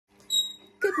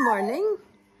Good morning.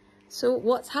 So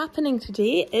what's happening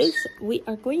today is we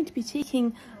are going to be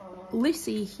taking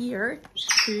Lucy here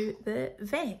to the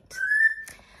vet.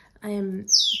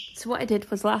 So what I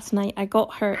did was last night I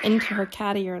got her into her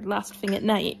carrier last thing at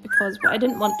night, because what I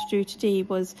didn't want to do today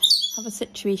was have a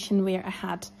situation where I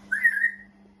had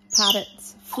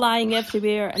parrots flying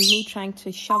everywhere and me trying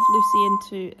to shove Lucy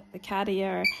into the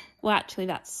carrier. Well, actually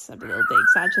that's a little bit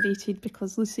exaggerated,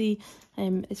 because Lucy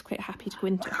is quite happy to go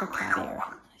into her carrier.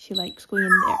 She likes going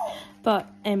in there. But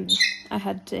I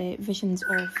had visions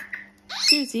of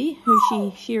Suzy, who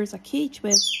she shares a cage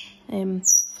with,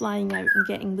 flying out and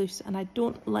getting loose. And I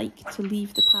don't like to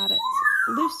leave the parrots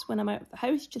loose when I'm out of the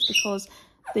house, just because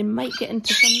they might get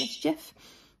into some mischief,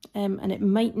 and it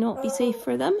might not be safe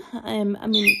for them. I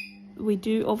mean, we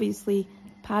do obviously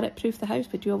parrot proof the house.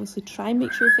 We do obviously try and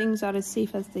make sure things are as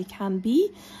safe as they can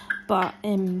be, but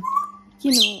you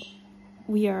know,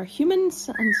 we are humans,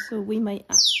 and so we might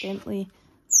accidentally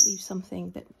leave something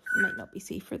that might not be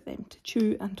safe for them to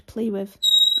chew and to play with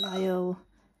while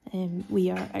we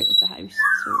are out of the house.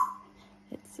 So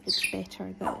it's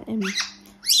better that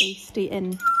they stay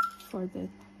in for the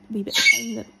wee bit of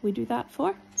time that we do that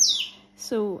for.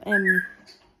 So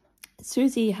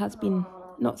Suzy has been,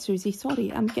 not Suzy,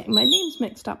 sorry, I'm getting my names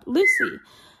mixed up. Lucy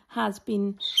has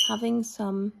been having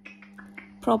some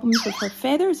problems with her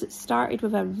feathers. It started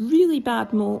with a really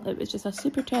bad molt. It was just a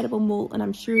super terrible molt, and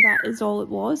I'm sure that is all it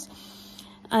was.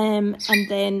 And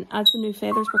then as the new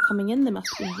feathers were coming in, they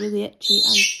must have been really itchy,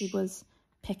 and she was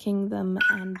picking them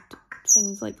and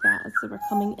things like that as they were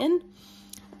coming in.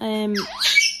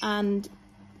 And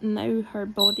now her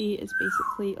body is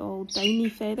basically all downy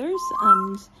feathers,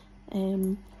 and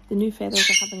the new feathers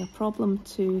are having a problem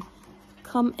to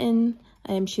come in.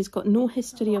 She's got no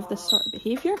history of this sort of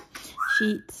behaviour. She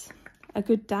eats a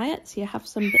good diet, so you have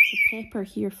some bits of pepper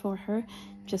here for her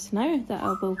just now that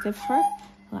I will give her.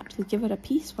 I'll actually give her a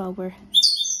piece while we're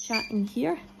chatting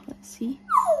here. Let's see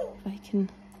if I can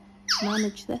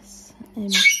manage this. The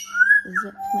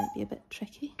zip might be a bit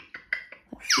tricky.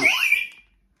 Let's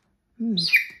see.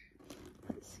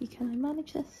 Let's see, can I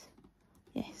manage this?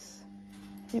 Yes.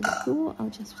 There we go. I'll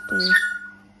just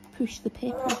push the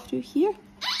pepper through here.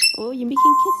 Oh, you're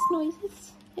making kiss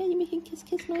noises. Yeah, you're making kiss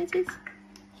noises.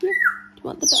 Here, do you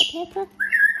want the bit of pepper?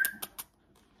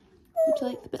 Would you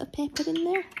like the bit of pepper in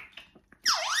there?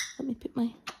 Let me put my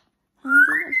hand in.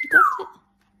 Have you got it?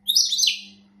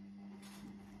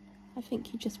 I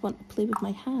think you just want to play with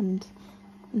my hand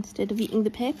instead of eating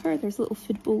the pepper. There's little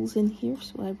food bowls in here,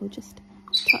 so I will just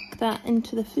tuck that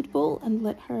into the food bowl and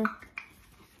let her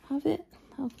have it.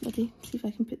 I'll maybe see if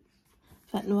I can put...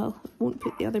 In fact, no, I won't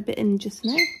put the other bit in just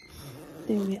now.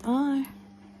 There we are.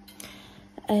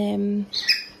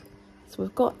 So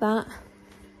we've got that.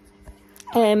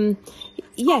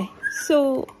 Yeah,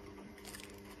 so...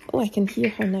 Oh, I can hear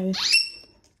her now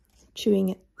chewing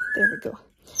it. There we go.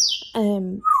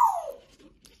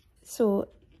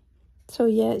 So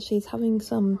yeah, she's having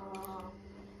some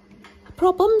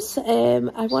problems.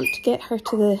 I want to get her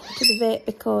to the vet,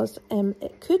 because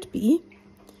it could be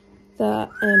that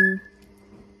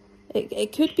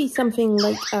it could be something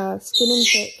like a skin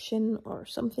infection or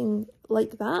something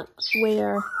like that,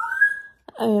 where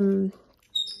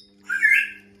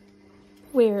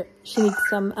she needs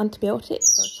some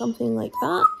antibiotics or something like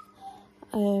that.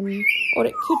 Or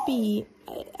it could be,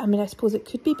 I mean, I suppose it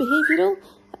could be behavioural.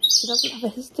 She doesn't have a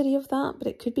history of that, but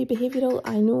it could be behavioural.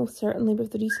 I know certainly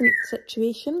with the recent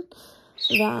situation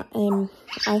that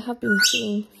I have been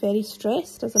feeling very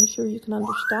stressed, as I'm sure you can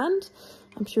understand.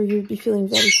 I'm sure you would be feeling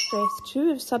very stressed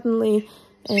too if suddenly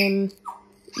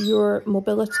your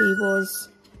mobility was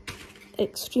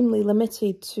extremely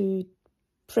limited to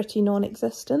pretty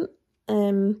non-existent.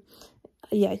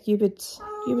 Yeah, you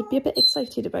would be a bit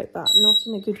excited about that, not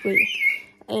in a good way.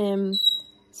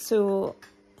 So,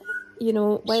 you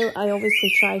know, while I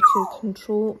obviously try to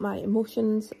control my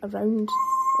emotions around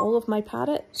all of my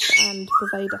parrots and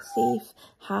provide a safe,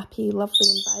 happy, lovely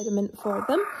environment for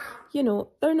them, you know,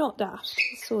 they're not daft,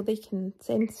 so they can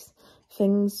sense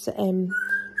things, and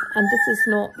this is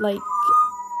not like,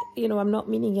 you know, I'm not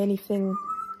meaning anything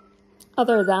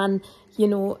other than, you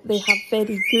know, they have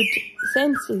very good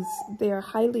senses. They are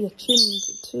highly attuned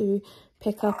to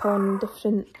pick up on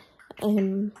different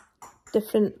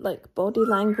like body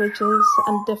languages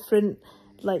and different,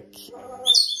 like,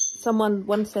 someone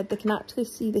once said they can actually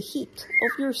see the heat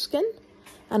of your skin.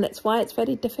 And it's why it's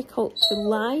very difficult to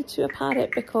lie to a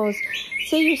parrot, because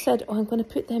say you said, oh, I'm going to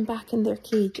put them back in their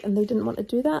cage, and they didn't want to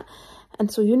do that. And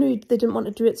so you knew they didn't want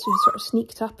to do it, so you sort of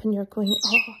sneaked up and you're going,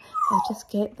 oh, I'll just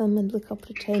get them and look, I'll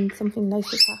pretend something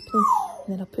nice is happening.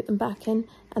 and then I'll put them back in,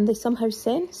 and they somehow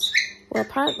sense. Well,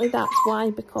 apparently that's why,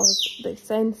 because they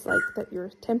sense like that your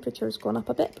temperature's gone up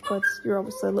a bit, because you're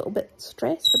obviously a little bit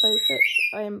stressed about it.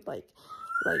 I am like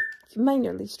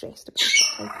minorly stressed about it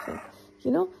type of thing,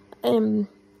 you know.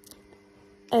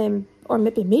 Or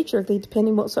maybe majorly,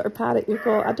 depending what sort of parrot you've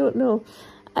got. I don't know.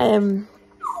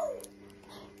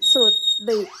 So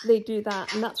they do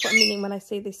that, and that's what I'm meaning when I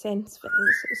say they sense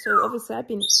things. So obviously I've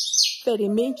been very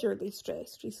majorly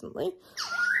stressed recently.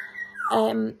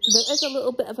 There is a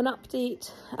little bit of an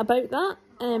update about that.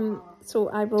 So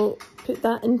I will put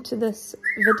that into this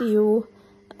video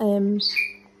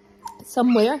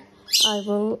somewhere. I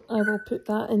will put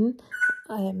that in.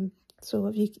 So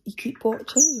if you keep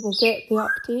watching, you will get the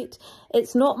update.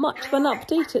 It's not much of an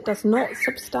update. It does not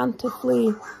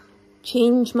substantively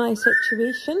change my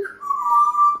situation.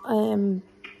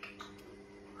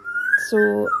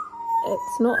 So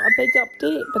it's not a big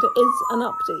update, but it is an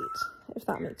update, if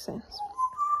that makes sense.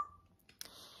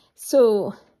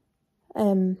 So,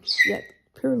 yeah,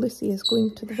 poor Lucy is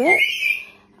going to the vet.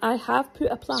 I have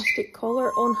put a plastic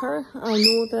collar on her. I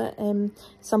know that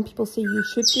some people say you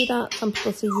should do that. Some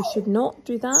people say you should not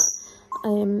do that.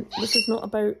 This is not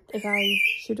about if I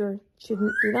should or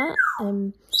shouldn't do that. You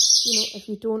know, if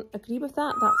you don't agree with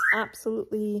that, that's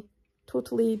absolutely,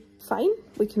 totally fine.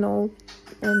 We can all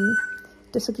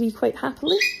disagree quite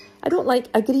happily. I don't like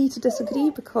agree to disagree,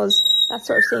 because that's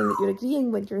sort of saying that you're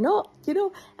agreeing when you're not, you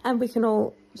know, and we can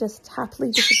all just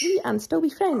happily disagree and still be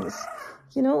friends,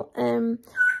 you know.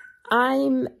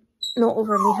 I'm not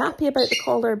overly happy about the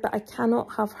collar, but I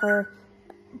cannot have her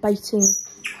biting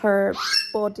her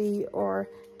body or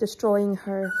destroying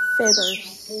her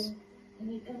feathers.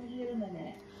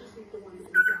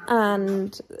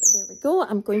 And there we go.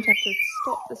 I'm going to have to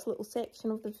stop this little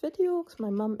section of the video because my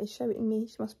mum is shouting me.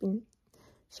 She must have been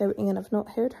shouting and I've not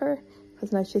heard her,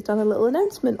 because now she's done a little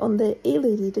announcement on the A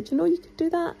lady. Did you know you could do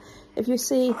that? If you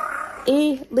say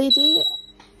A lady,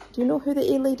 do you know who the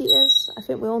A lady is? I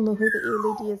think we all know who the A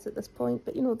lady is at this point,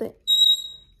 but you know that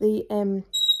the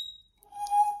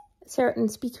certain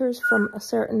speakers from a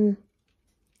certain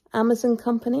Amazon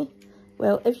company.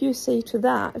 Well, if you say to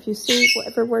that, if you say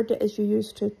whatever word it is you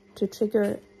use to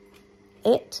trigger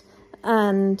it,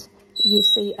 and you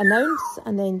say announce,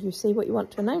 and then you say what you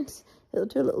want to announce, it'll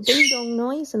do a little ding dong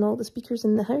noise, and all the speakers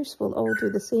in the house will all do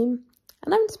the same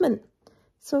announcement.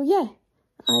 So yeah,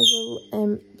 I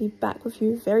will be back with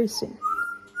you very soon.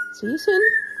 See you soon.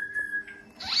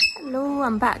 Hello,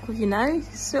 I'm back with you now.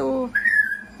 So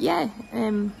yeah,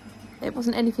 it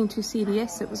wasn't anything too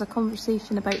serious. It was a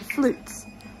conversation about flutes,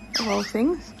 of all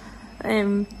things.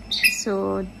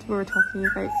 So we were talking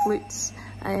about flutes.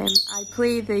 I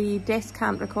play the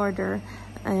Descant recorder,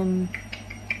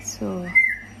 so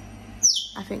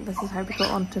I think this is how we got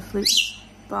onto flutes.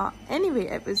 But anyway,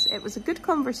 it was a good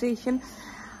conversation.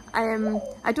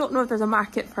 I don't know if there's a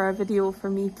market for a video for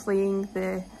me playing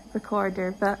the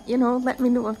recorder, but you know, let me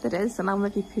know if there is, and I'll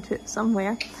maybe put it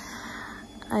somewhere.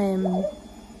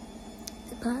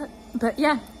 But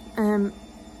yeah,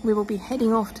 we will be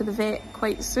heading off to the vet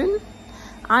quite soon.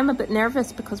 I'm a bit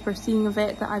nervous because we're seeing a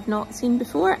vet that I've not seen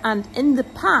before, and in the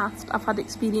past I've had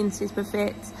experiences with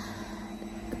vets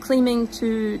claiming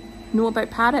to know about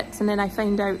parrots, and then I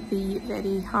find out the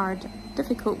very hard,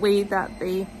 difficult way that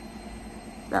they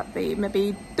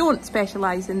maybe don't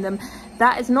specialise in them.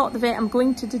 That is not the vet I'm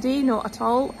going to today, not at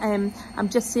all. I'm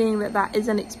just saying that that is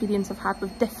an experience I've had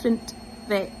with different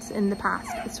vets in the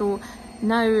past. So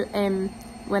now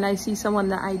when I see someone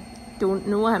that I don't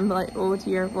know, I'm like, oh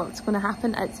dear, what's going to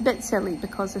happen? It's a bit silly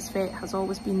because this vet has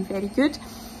always been very good,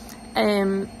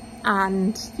 and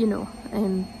you know,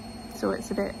 so it's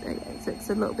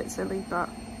a little bit silly, but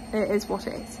it is what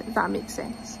it is, if that makes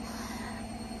sense.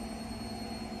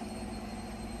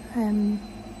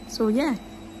 So yeah,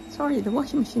 sorry, the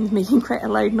washing machine's making quite a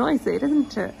loud noise there,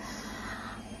 isn't it?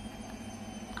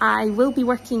 I will be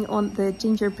working on the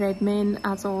gingerbread men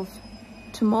as of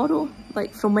tomorrow,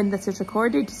 like from when this is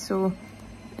recorded, so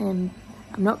I'm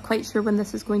not quite sure when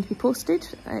this is going to be posted.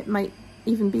 It might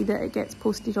even be that it gets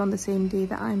posted on the same day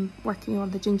that I'm working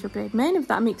on the gingerbread men, if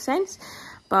that makes sense.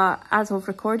 But as of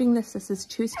recording this is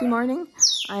Tuesday morning.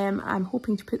 I'm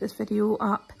hoping to put this video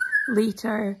up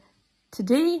later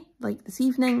today, like this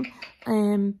evening,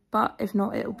 but if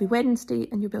not, it'll be Wednesday,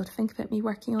 and you'll be able to think about me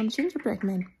working on gingerbread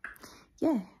men.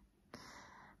 Yeah.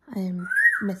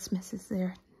 Miss Miss is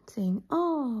there saying,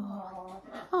 oh,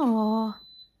 oh.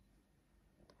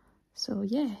 So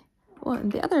yeah. Oh,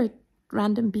 and the other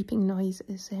random beeping noise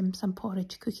is some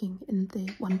porridge cooking in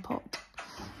the one pot.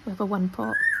 We have a one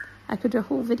pot. I could do a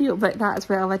whole video about that as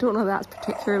well. I don't know if that's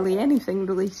particularly anything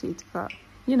related, but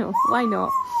you know, why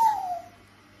not?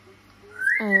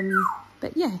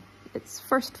 But yeah, it's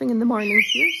first thing in the morning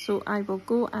here, so I will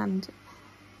go and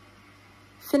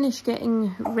finish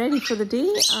getting ready for the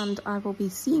day, and I will be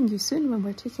seeing you soon when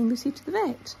we're taking Lucy to the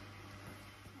vet.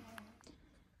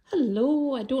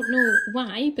 Hello, I don't know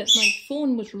why, but my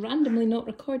phone was randomly not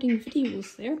recording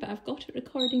videos there, but I've got it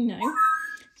recording now,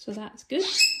 so that's good.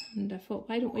 And I thought,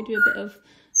 why don't we do a bit of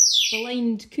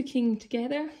blind cooking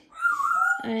together?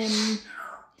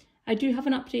 I do have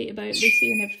an update about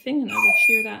Lucy and everything, and I will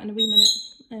share that in a wee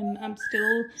minute. I'm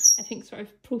still, I think, sort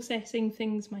of processing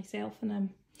things myself, and I'm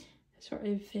sort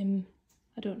of,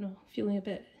 I don't know, feeling a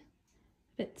bit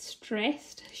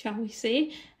stressed, shall we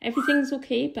say. Everything's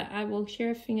okay, but I will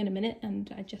share everything in a minute,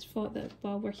 and I just thought that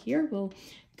while we're here, we'll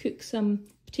cook some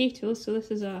potatoes. So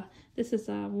this is a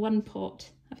one pot,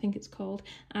 I think it's called.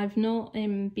 I've not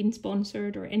been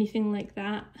sponsored or anything like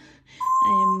that.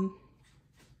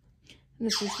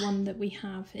 This is one that we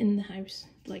have in the house,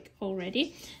 like,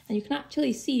 already. And you can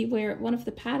actually see where one of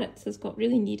the parrots has got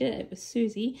really needed. It was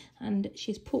Suzy, and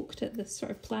she's poked at this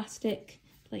sort of plastic,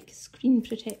 like, screen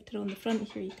protector on the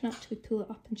front here. You can actually pull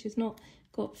it up, and she's not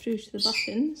got through to the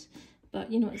buttons.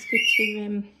 But, you know, it's good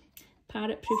to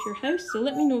parrot-proof your house. So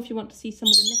let me know if you want to see some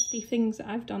of the nifty things that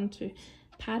I've done to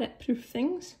parrot-proof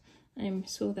things,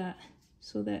 so that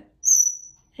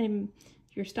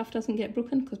your stuff doesn't get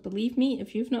broken, because believe me,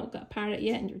 if you've not got a parrot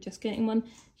yet and you're just getting one,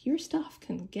 your stuff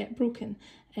can get broken.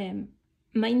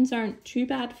 Mine's aren't too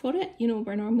bad for it, you know,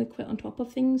 we're normally quite on top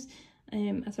of things.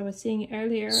 As I was saying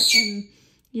earlier,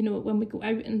 you know, when we go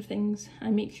out and things,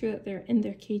 I make sure that they're in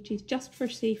their cages just for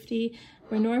safety.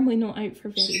 We're normally not out for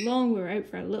very long, we're out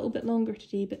for a little bit longer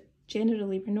today, but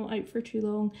generally we're not out for too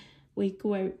long. We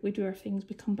go out, we do our things,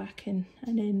 we come back in,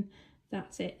 and then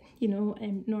that's it, you know.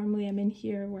 Normally I'm in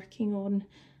here working on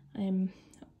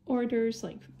orders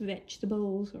like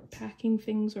vegetables or packing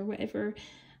things or whatever,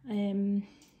 you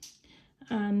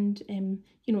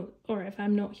know, or if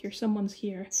I'm not here, someone's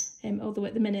here, although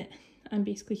at the minute I'm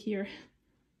basically here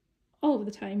all of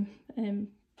the time,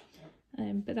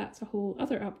 but that's a whole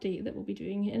other update that we'll be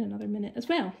doing in another minute as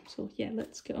well. So yeah,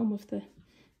 let's get on with the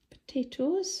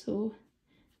potatoes. So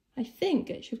I think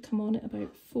it should come on at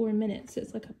about 4 minutes.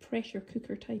 It's like a pressure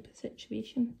cooker type of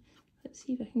situation. Let's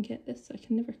see if I can get this. I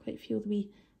can never quite feel the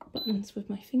wee buttons with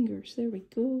my fingers. There we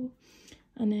go.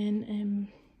 And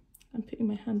then I'm putting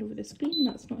my hand over the screen.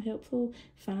 That's not helpful.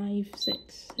 5,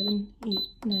 6, 7, 8,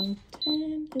 9,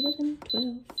 10, 11,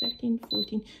 12, 13,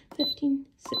 14, 15,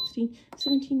 16,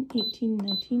 17, 18,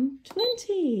 19,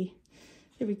 20.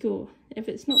 There we go. If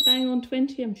it's not bang on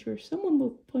 20, I'm sure someone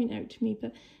will point out to me,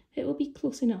 but it will be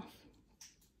close enough.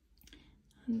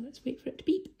 And let's wait for it to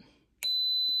beep.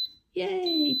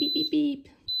 Yay! Beep, beep, beep.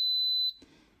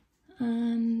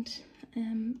 And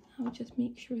I'll just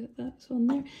make sure that that's on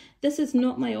there. This is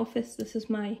not my office. This is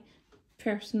my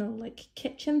personal, like,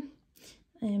 kitchen.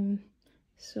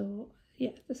 So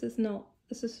yeah, this is not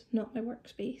my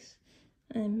workspace.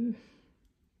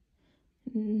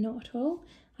 Not at all.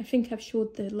 I think I've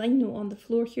showed the lino on the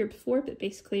floor here before, but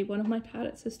basically one of my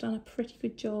parrots has done a pretty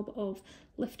good job of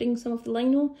lifting some of the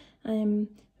lino.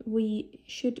 We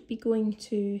should be going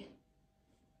to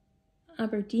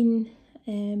Aberdeen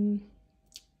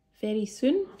very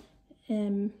soon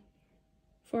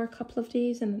for a couple of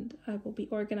days, and I will be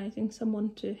organising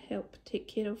someone to help take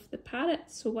care of the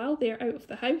parrots. So while they're out of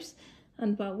the house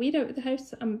and while we're out of the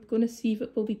house, I'm going to see if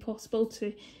it will be possible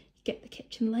to get the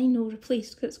kitchen lino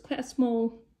replaced, because it's quite a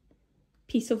small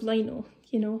piece of lino,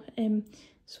 you know,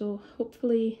 so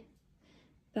hopefully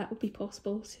that will be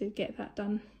possible to get that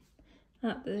done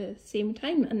at the same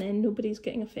time, and then nobody's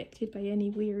getting affected by any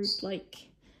weird, like,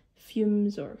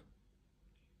 fumes or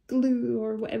glue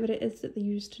or whatever it is that they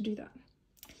use to do that.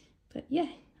 But yeah,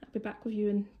 I'll be back with you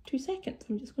in 2 seconds.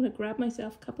 I'm just going to grab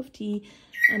myself a cup of tea,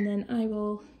 and then I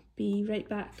will be right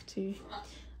back to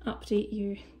update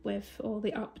you with all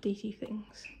the updatey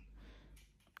things.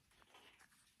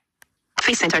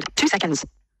 Face centered, 2 seconds.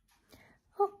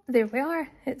 Oh, there we are.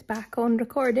 It's back on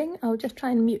recording. I'll just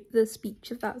try and mute the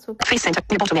speech if that's okay. Face centered,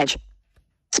 near bottom edge.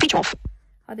 Speech off.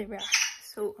 Oh, there we are.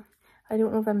 So, I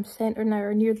don't know if I'm centered now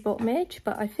or near the bottom edge,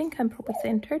 but I think I'm probably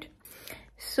centered.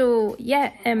 So,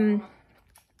 yeah,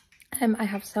 I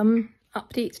have some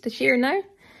updates to share now.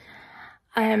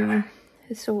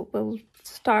 So we'll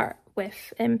start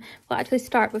with, we'll actually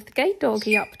start with the guide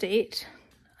doggy update.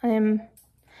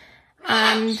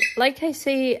 And like I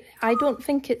say, I don't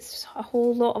think it's a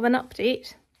whole lot of an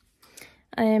update.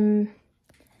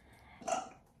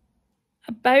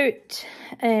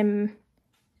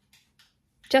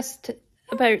 Just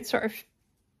about sort of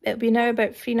it'll be now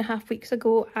about 3.5 weeks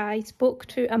ago, I spoke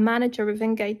to a manager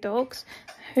within Guide Dogs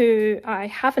who I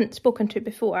haven't spoken to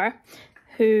before,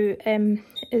 who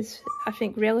is, I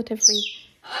think, relatively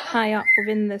high up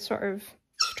within the sort of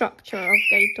structure of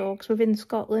Guide Dogs within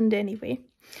Scotland anyway.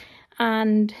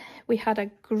 And we had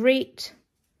a great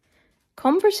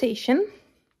conversation.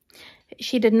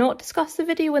 She did not discuss the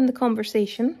video in the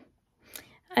conversation.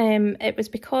 It was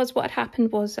because what had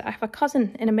happened was I have a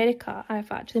cousin in America.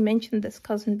 I've actually mentioned this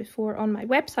cousin before on my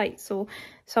website, so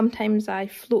sometimes I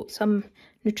float some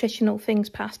nutritional things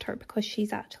past her because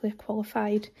she's actually a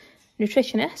qualified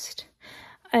nutritionist.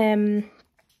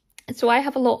 So I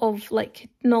have a lot of like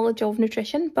knowledge of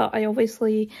nutrition, but I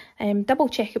obviously double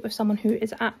check it with someone who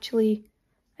is actually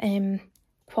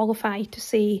qualified to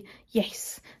say,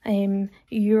 yes,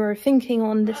 you're thinking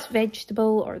on this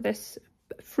vegetable or this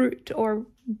fruit or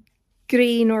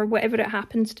grain or whatever it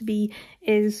happens to be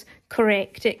is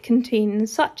correct. It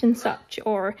contains such and such,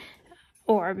 or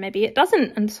maybe it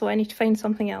doesn't, and so I need to find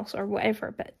something else or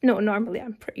whatever. But no, normally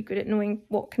I'm pretty good at knowing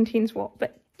what contains what,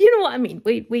 but you know what I mean.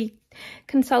 We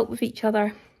consult with each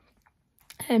other.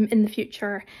 In the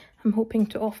future, I'm hoping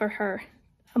to offer her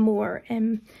a more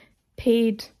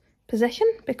paid position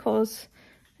because,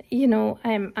 you know,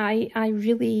 I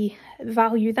really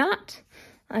value that,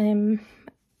 and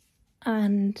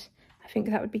I think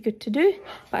that would be good to do.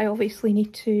 But I obviously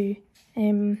need to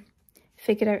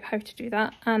figure out how to do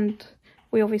that, and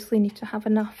we obviously need to have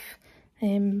enough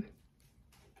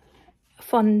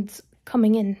funds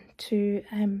coming in to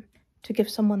give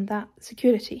someone that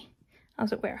security,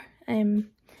 as it were.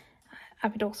 I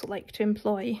would also like to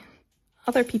employ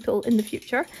other people in the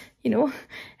future, you know,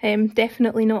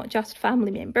 definitely not just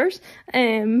family members,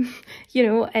 you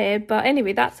know, but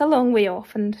anyway, that's a long way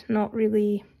off and not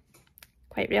really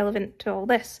quite relevant to all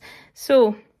this.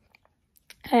 So,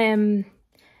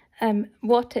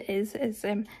 what it is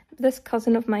this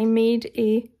cousin of mine made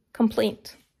a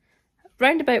complaint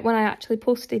round about when I actually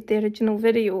posted the original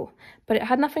video, but it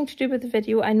had nothing to do with the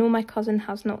video. I know my cousin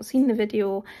has not seen the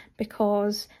video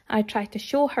because I tried to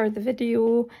show her the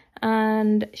video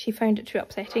and she found it too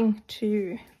upsetting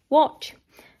to watch.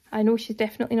 I know she's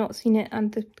definitely not seen it,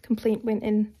 and the complaint went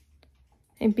in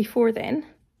before then.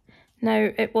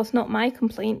 Now, it was not my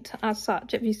complaint as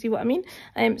such, if you see what I mean.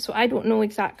 So I don't know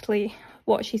exactly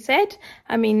what she said.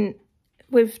 I mean,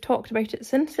 we've talked about it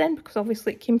since then because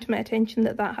obviously it came to my attention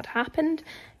that that had happened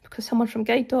because someone from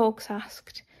Guide Dogs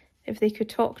asked if they could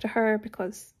talk to her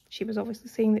because she was obviously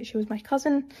saying that she was my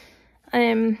cousin,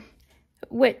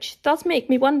 which does make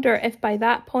me wonder if by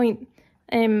that point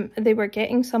they were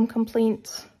getting some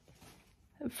complaints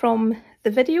from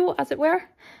the video, as it were,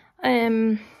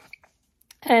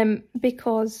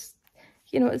 because,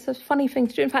 you know, it's a funny thing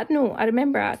to do. In fact, no, I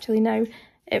remember actually now,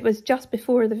 it was just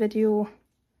before the video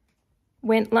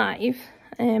went live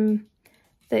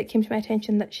that it came to my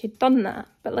attention that she'd done that.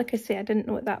 But like I say, I didn't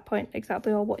know at that point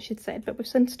exactly all what she'd said, but we've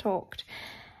since talked.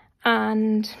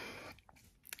 And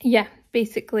yeah,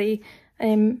 basically,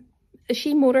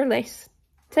 she more or less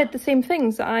said the same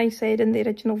things that I said in the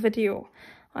original video,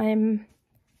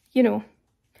 you know.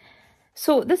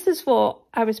 So this is what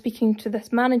I was speaking to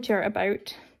this manager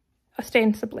about,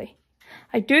 ostensibly.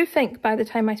 I do think by the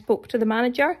time I spoke to the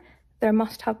manager, there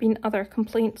must have been other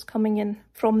complaints coming in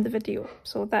from the video.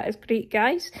 So that is great,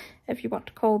 guys. If you want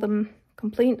to call them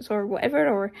complaints or whatever,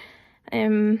 or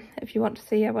if you want to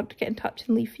say I want to get in touch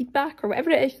and leave feedback or whatever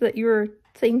it is that you're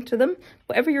saying to them,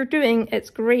 whatever you're doing,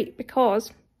 it's great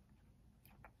because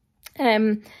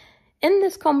in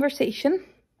this conversation,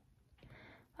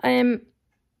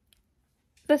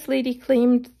 this lady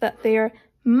claimed that there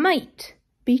might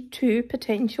be 2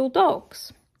 potential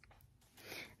dogs.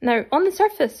 Now, on the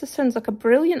surface, this sounds like a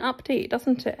brilliant update,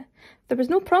 doesn't it? There was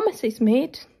no promises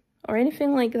made or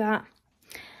anything like that.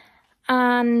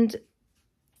 And,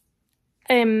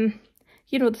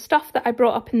 you know, the stuff that I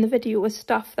brought up in the video was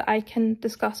stuff that I can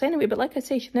discuss anyway. But like I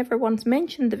say, she never once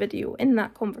mentioned the video in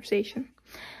that conversation.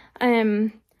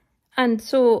 And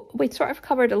so we sort of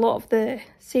covered a lot of the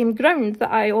same ground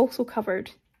that I also covered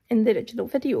in the original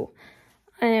video.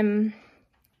 And,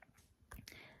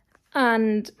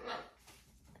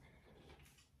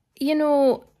 you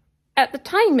know, at the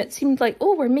time it seemed like,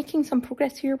 oh, we're making some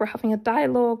progress here, we're having a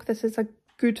dialogue, this is a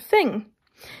good thing.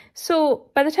 So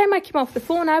by the time I came off the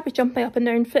phone, I was jumping up and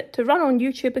down fit to run on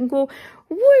YouTube and go,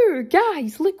 whoa,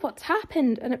 guys, look what's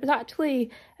happened. And it was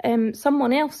actually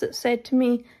someone else that said to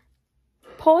me,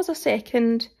 pause a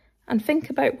second and think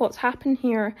about what's happened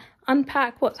here,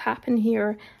 unpack what's happened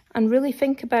here, and really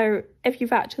think about if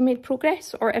you've actually made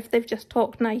progress or if they've just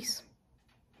talked nice.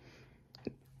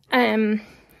 And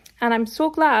And I'm so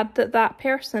glad that that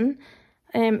person,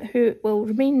 who will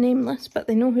remain nameless, but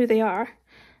they know who they are,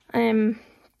 I'm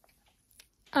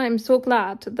so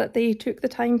glad that they took the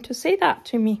time to say that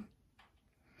to me.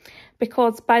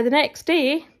 Because by the next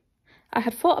day, I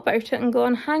had thought about it and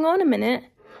gone, hang on a minute,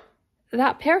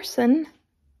 that person,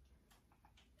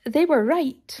 they were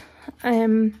right.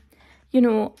 You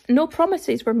know, no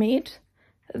promises were made.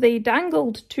 They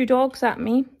dangled 2 dogs at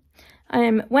me.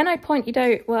 When I pointed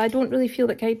out, well, I don't really feel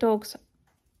that guide dogs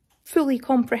fully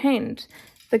comprehend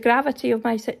the gravity of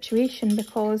my situation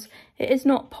because it is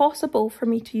not possible for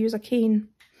me to use a cane.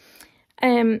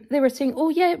 They were saying, oh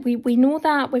yeah, we know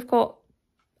that. We've got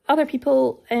other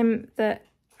people that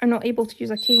are not able to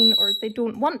use a cane or they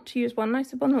don't want to use one. And I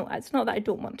said, well, no, it's not that I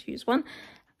don't want to use one.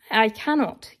 I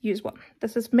cannot use one.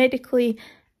 This is medically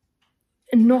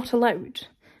not allowed.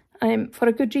 For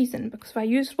a good reason, because if I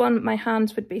used one, my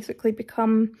hands would basically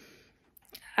become,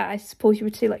 I suppose you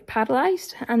would say, like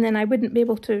paralysed, and then I wouldn't be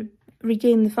able to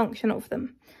regain the function of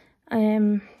them.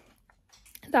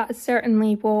 That is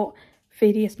certainly what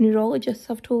various neurologists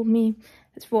have told me.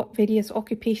 It's what various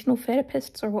occupational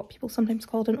therapists, or what people sometimes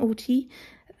call an OT,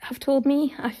 have told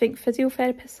me. I think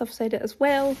physiotherapists have said it as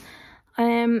well.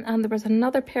 And there was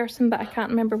another person, but I can't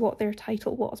remember what their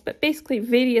title was. But basically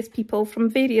various people from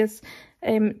various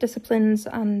disciplines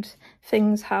and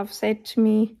things have said to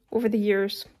me over the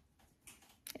years,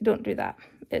 don't do that.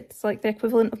 It's like the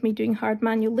equivalent of me doing hard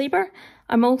manual labour.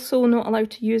 I'm also not allowed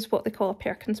to use what they call a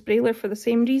Perkins brailler for the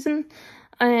same reason.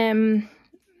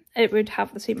 It would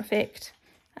have the same effect.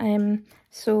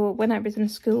 So when I was in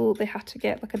school, they had to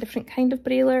get like a different kind of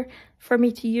brailler for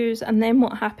me to use. And then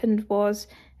what happened was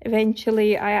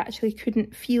eventually I actually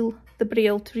couldn't feel the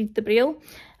braille to read the braille.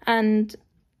 And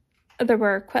there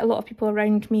were quite a lot of people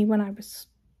around me when I was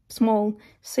small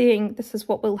saying this is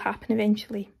what will happen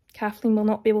eventually. Kathleen will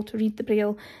not be able to read the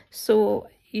braille, so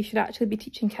you should actually be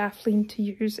teaching Kathleen to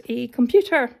use a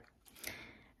computer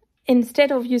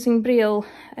instead of using braille,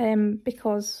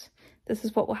 because this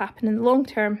is what will happen in the long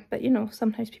term. But you know,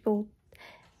 sometimes people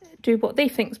do what they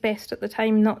think is best at the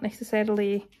time, not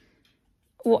necessarily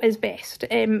what is best.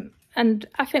 And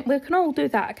I think we can all do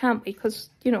that, can't we? Because,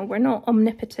 you know, we're not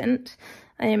omnipotent,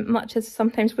 much as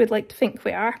sometimes we'd like to think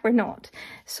we are. We're not.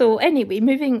 So anyway,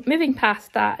 moving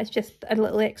past that is just a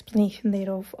little explanation there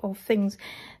of things.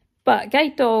 But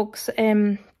guide dogs,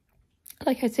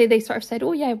 like I say, they sort of said,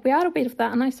 oh yeah, we are aware of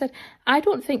that. And I said, I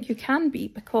don't think you can be,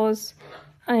 because,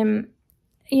 you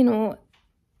know,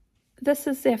 this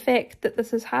is the effect that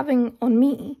this is having on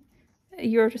me.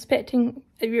 You're respecting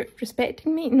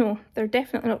me? No, they're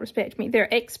definitely not respecting me. They're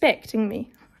expecting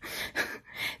me.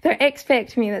 They're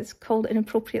expecting me. That's called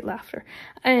inappropriate laughter.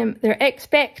 They're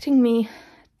expecting me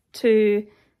to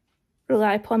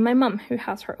rely upon my mum, who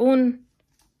has her own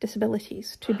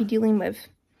disabilities to be dealing with,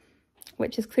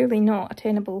 which is clearly not a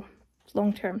tenable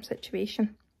long-term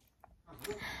situation.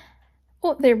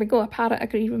 Oh, there we go. A parrot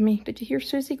agreed with me. Did you hear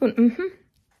Suzy going, mm-hmm?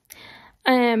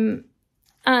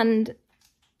 And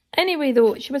anyway,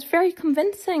 though, she was very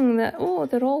convincing that, oh,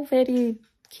 they're all very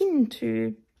keen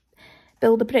to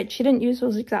build a bridge. She didn't use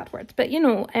those exact words, but, you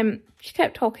know, she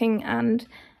kept talking, and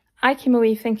I came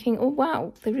away thinking, oh,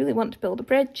 wow, they really want to build a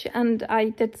bridge. And I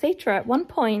did say to her at one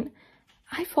point,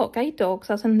 I thought guide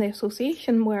dogs, as in the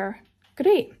association, were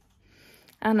great.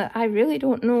 And I really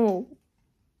don't know,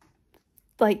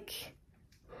 like,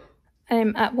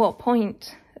 at what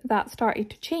point that started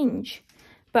to change.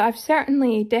 But I've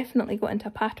certainly definitely got into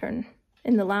a pattern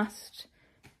in the last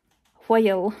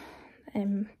while.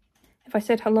 If I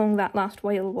said how long that last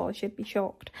while was, you'd be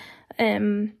shocked.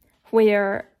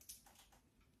 Where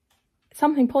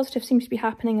something positive seems to be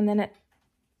happening, and then it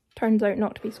turns out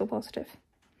not to be so positive.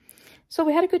 So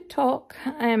we had a good talk.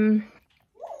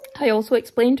 I also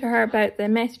explained to her about the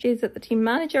messages that the team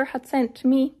manager had sent to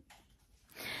me.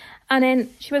 And then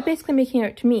she was basically making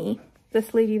out to me,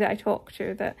 this lady that I talked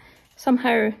to, that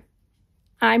somehow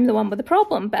I'm the one with the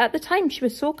problem. But at the time, she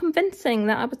was so convincing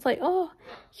that I was like, oh,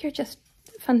 you're just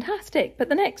fantastic. But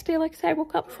the next day, like I said, I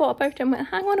woke up, thought about it, and went,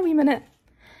 hang on a wee minute.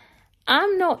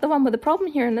 I'm not the one with the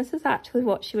problem here, and this is actually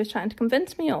what she was trying to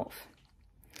convince me of.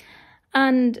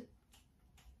 And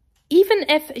even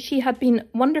if she had been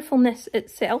wonderfulness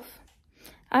itself,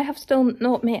 I have still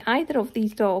not met either of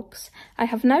these dogs. I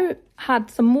have now had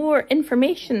some more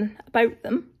information about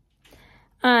them,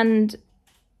 and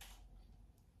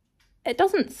it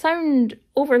doesn't sound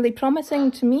overly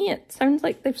promising to me. It sounds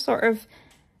like they've sort of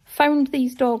found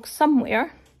these dogs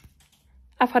somewhere.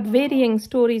 I've had varying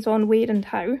stories on where and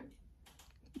how,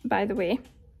 by the way.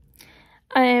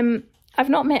 I've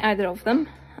not met either of them,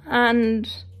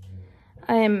 and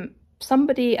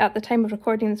somebody at the time of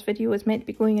recording this video was meant to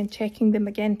be going and checking them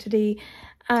again today,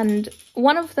 and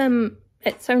one of them,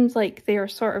 it sounds like they're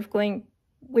sort of going,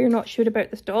 we're not sure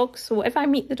about this dog. So if I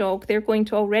meet the dog, they're going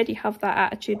to already have that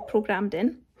attitude programmed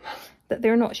in, that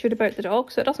they're not sure about the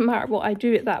dog. So it doesn't matter what I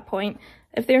do at that point.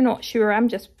 If they're not sure, I'm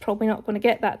just probably not going to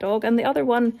get that dog. And the other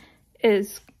one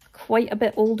is quite a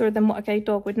bit older than what a guide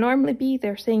dog would normally be.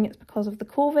 They're saying it's because of the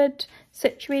COVID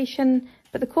situation,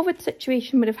 but the COVID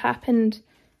situation would have happened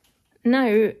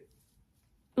now,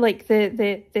 like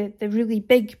the really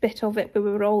big bit of it where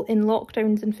we were all in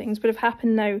lockdowns and things would have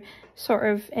happened now, sort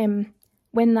of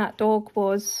when that dog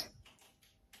was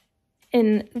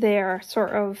in their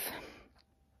sort of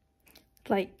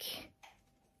like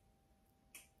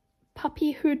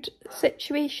puppyhood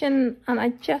situation. And I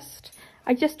just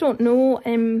don't know.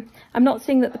 I'm not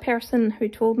saying that the person who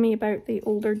told me about the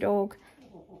older dog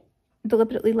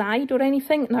deliberately lied or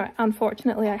anything. Now,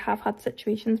 unfortunately, I have had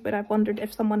situations where I've wondered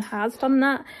if someone has done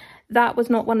that. That was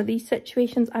not one of these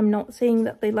situations. I'm not saying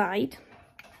that they lied.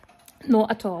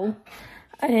 Not at all.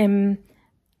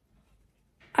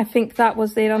 I think that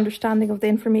was their understanding of the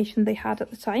information they had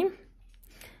at the time.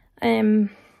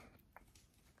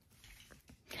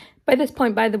 By this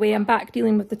point, by the way, I'm back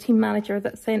dealing with the team manager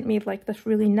that sent me like this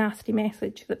really nasty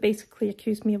message that basically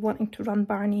accused me of wanting to run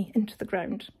Barney into the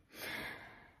ground.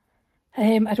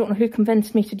 I don't know who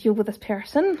convinced me to deal with this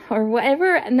person or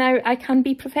whatever. Now, I can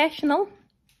be professional.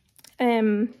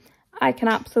 I can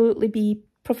absolutely be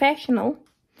professional.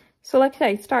 So like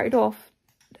I started off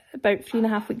about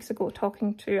 3.5 weeks ago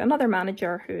talking to another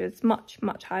manager who is much,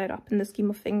 much higher up in the scheme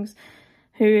of things,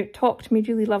 who talked to me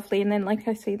really lovely. And then, like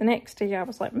I say, the next day I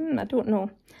was like, I don't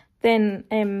know.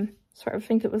 Then, sort of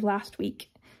think it was last week,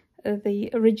 the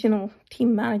original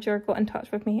team manager got in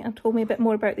touch with me and told me a bit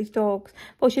more about these dogs.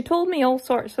 Well, she told me all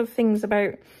sorts of things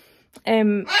about,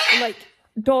 like,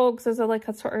 dogs as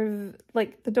a sort of,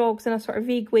 like, the dogs in a sort of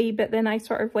vague way. But then I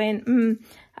sort of went,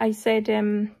 I said,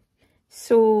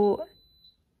 so...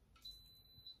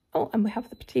 Oh, and we have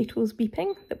the potatoes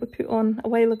beeping that we put on a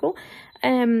while ago.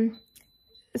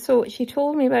 So she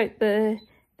told me about the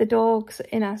dogs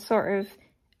in a sort of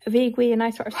vague way, and I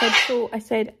sort of said, so I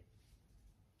said,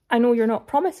 I know you're not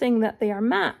promising that they are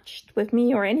matched with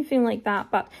me or anything like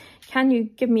that, but can you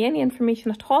give me any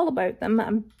information at all about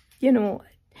them? You know,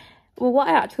 well, what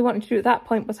I actually wanted to do at that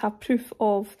point was have proof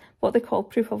of what they call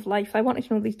proof of life. I wanted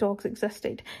to know these dogs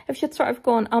existed. If she'd sort of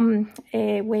gone,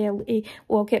 well,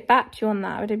 I'll get back to you on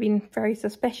that, I would have been very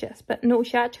suspicious. But no,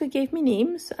 she actually gave me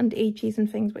names and ages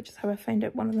and things, which is how I found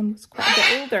out one of them was quite a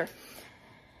bit older.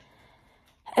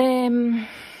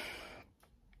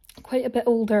 Quite a bit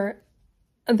older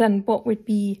than what would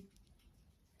be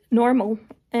normal.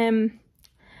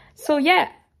 So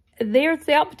yeah, there's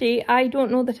the update. I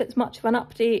don't know that it's much of an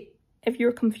update. If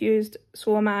you're confused,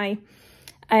 so am I.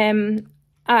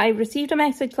 I received a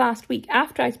message last week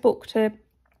after I spoke to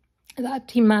that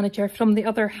team manager from the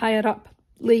other higher up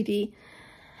lady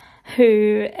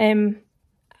who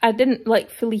I didn't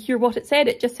fully hear what it said.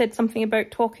 It just said something about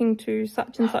talking to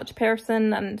such and such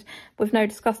person, and we've now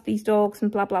discussed these dogs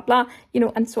and blah blah blah, you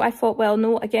know. And so I thought, well,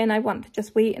 no, again, I want to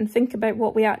just wait and think about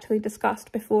what we actually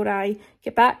discussed before I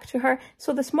get back to her.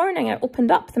 So this morning I opened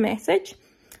up the message,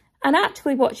 and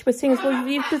actually what she was saying is, well,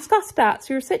 you've discussed that,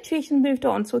 so your situation moved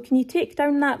on, so can you take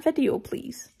down that video,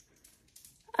 please?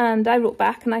 And I wrote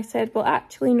back and I said, well,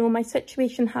 actually, no, my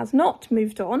situation has not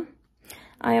moved on.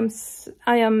 I am,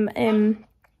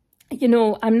 you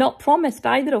know, I'm not promised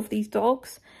either of these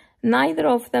dogs. Neither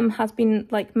of them has been,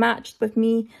 matched with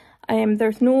me.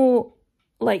 There's no,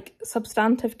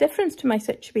 substantive difference to my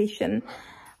situation.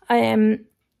 And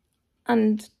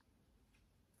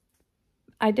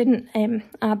I didn't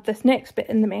add this next bit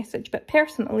in the message, but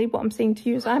personally, what I'm saying to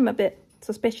you is I'm a bit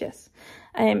suspicious,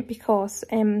 because,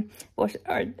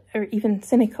 or even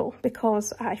cynical,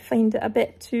 because I find it a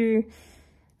bit too,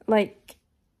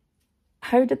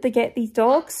 how did they get these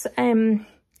dogs? The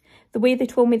way they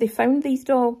told me they found these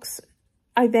dogs,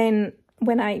 I then,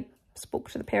 when I spoke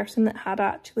to the person that had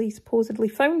actually supposedly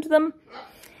found them,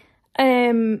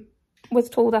 was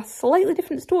told a slightly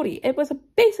different story. It was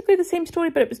basically the same story,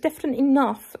 but it was different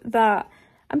enough that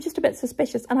I'm just a bit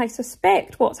suspicious. And I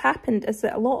suspect what's happened is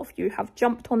that a lot of you have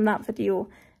jumped on that video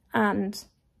and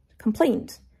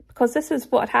complained. Because this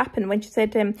is what had happened when she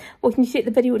said, well, can you take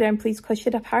the video down, please? Because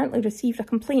she'd apparently received a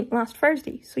complaint last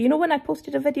Thursday. So, you know, when I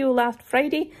posted a video last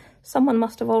Friday, someone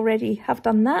must have already have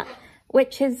done that.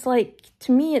 Which is,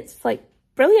 to me, it's,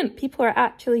 brilliant. People are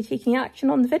actually taking action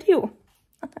on the video.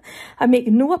 I make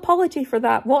no apology for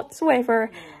that whatsoever.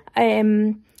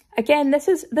 Again, this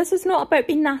is not about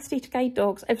being nasty to guide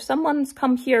dogs. If someone's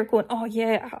come here going, oh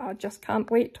yeah, I just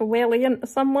can't wait to welly into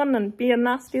someone and be a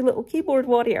nasty little keyboard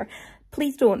warrior,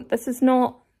 please don't. This is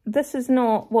not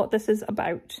what this is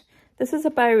about. This is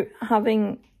about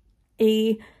having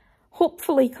a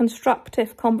hopefully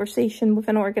constructive conversation with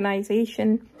an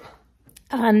organisation.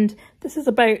 And this is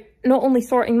about not only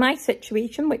sorting my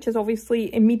situation, which is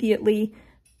obviously immediately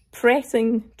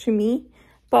pressing to me,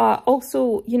 but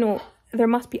also, you know, there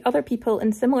must be other people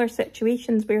in similar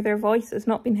situations where their voice has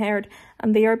not been heard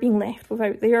and they are being left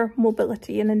without their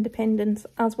mobility and independence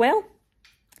as well.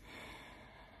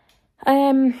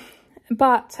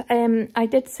 But I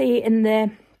did say in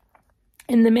the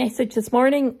message this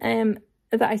morning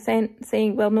that I sent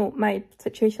saying, well, no, my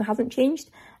situation hasn't changed.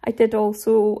 I did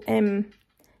also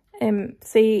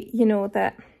say, you know,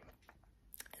 that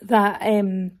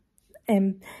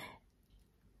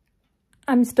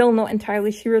I'm still not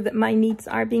entirely sure that my needs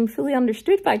are being fully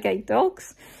understood by guide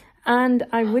dogs, and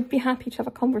I would be happy to have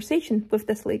a conversation with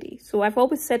this lady. So I've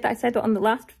always said that. I said it on the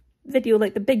last video,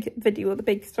 like the big video, the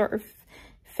big sort of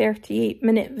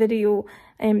 38-minute video,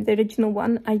 the original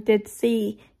one. I did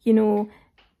say, you know,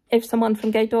 if someone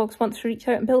from Guide Dogs wants to reach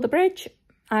out and build a bridge,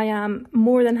 I am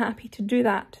more than happy to do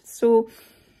that. So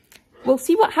we'll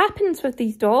see what happens with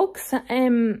these dogs.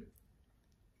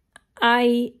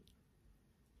 I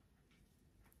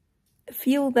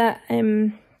feel that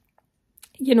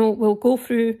you know, we'll go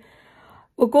through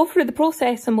the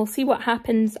process and we'll see what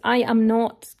happens. I am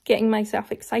not getting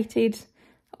myself excited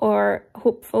or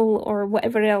hopeful or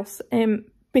whatever else,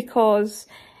 because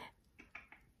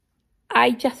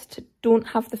I just don't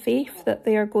have the faith that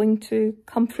they are going to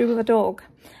come through with a dog.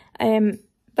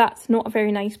 That's not a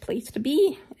very nice place to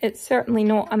be. It's certainly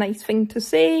not a nice thing to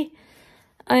say,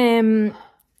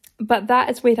 but that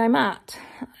is where I'm at.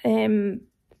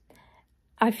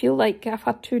 I feel like I've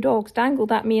had 2 dogs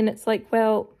dangled at me, and it's like,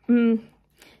 well,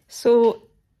 so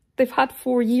they've had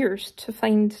 4 years to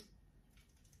find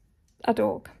a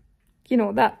dog. You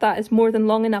know, that is more than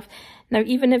long enough. Now,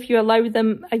 even if you allow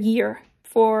them a year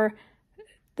for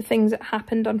the things that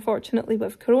happened, unfortunately,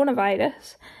 with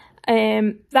coronavirus,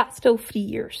 that's still 3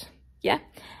 years, yeah?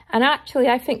 And actually,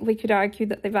 I think we could argue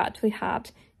that they've actually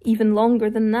had even longer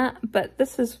than that, but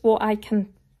this is what I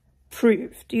can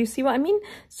prove. Do you see what I mean?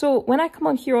 So when I come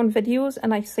on here on videos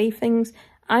and I say things,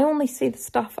 I only say the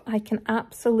stuff I can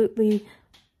absolutely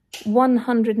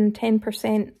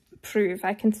 110% prove.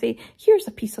 I can say, here's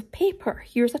a piece of paper,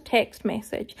 here's a text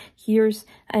message, here's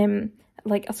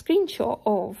like a screenshot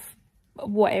of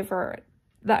whatever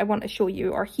that I want to show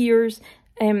you, or here's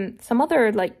some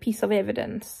other like piece of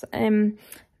evidence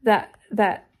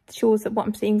that shows that what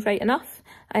I'm saying is right enough.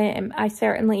 I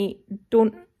certainly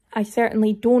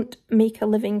don't make a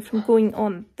living from going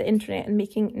on the internet and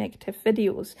making negative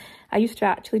videos. I used to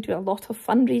actually do a lot of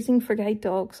fundraising for guide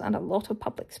dogs and a lot of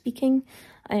public speaking.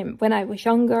 When I was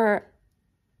younger,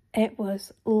 it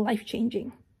was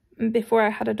life-changing. Before I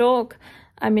had a dog,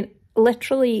 I mean,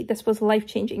 literally, this was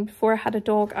life-changing. Before I had a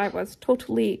dog, I was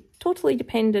totally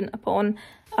dependent upon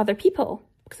other people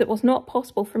because it was not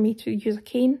possible for me to use a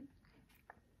cane.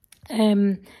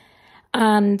 And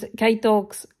guide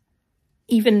dogs,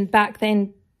 even back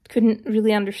then, couldn't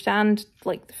really understand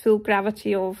like the full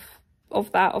gravity of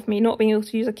me not being able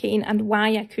to use a cane and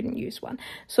why I couldn't use one.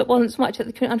 So it wasn't so much that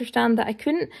they couldn't understand that I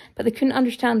couldn't, but they couldn't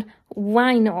understand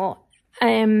why not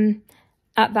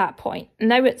at that point.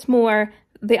 Now it's more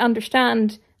they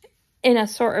understand in a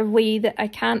sort of way that I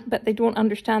can't, but they don't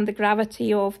understand the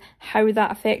gravity of how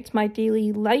that affects my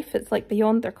daily life. It's like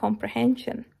beyond their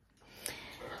comprehension.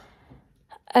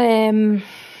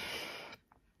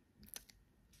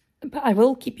 But I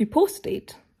will keep you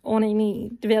posted on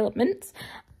any developments.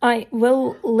 I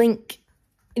will link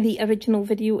the original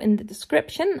video in the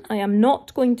description. I am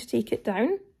not going to take it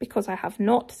down because I have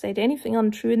not said anything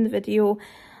untrue in the video.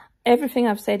 Everything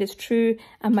I've said is true,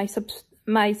 and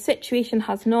my situation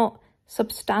has not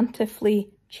substantively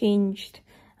changed.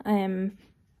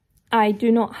 I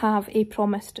do not have a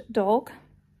promised dog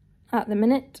at the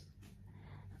minute.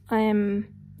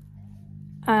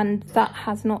 And that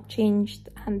has not changed,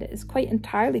 and it is quite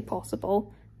entirely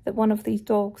possible that one of these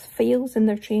dogs fails in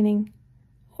their training,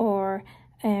 or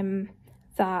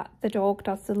that the dog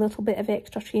does a little bit of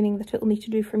extra training that it'll need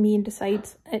to do for me and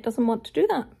decides it doesn't want to do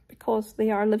that because they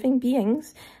are living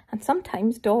beings, and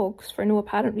sometimes dogs, for no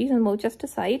apparent reason, will just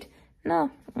decide,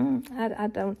 no, I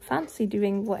don't fancy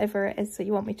doing whatever it is that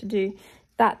you want me to do.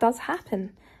 That does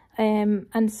happen.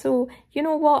 And so, you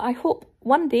know what, I hope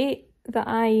one day that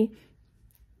I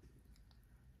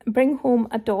bring home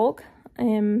a dog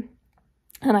and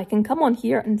I can come on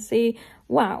here and say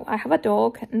wow, I have a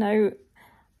dog. Now,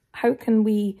 how can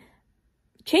we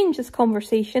change this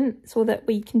conversation so that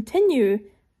we continue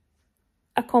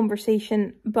a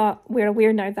conversation, but we're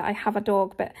aware now that I have a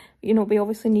dog, but, you know, we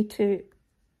obviously need to,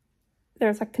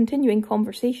 there's a continuing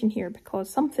conversation here because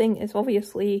something is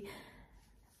obviously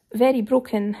very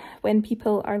broken when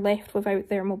people are left without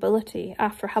their mobility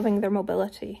after having their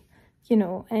mobility, you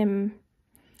know,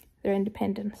 their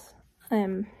independence.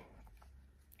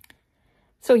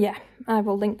 So yeah, I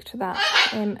will link to that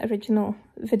original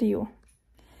video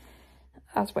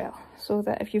as well, so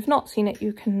that if you've not seen it,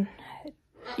 you can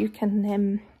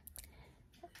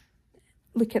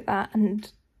look at that and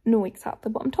know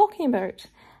exactly what I'm talking about.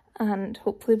 And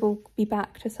hopefully we'll be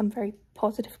back to some very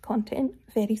positive content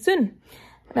very soon.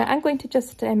 Now I'm going to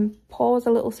just pause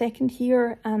a little second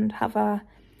here and have a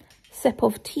sip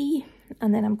of tea,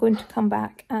 and then I'm going to come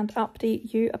back and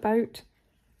update you about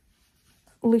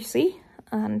Lucy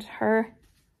and her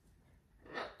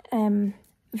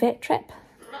vet trip,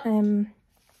 and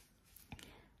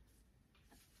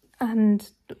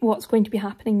what's going to be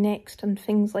happening next and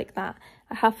things like that.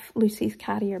 I have Lucy's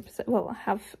carrier, well, I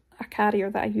have a carrier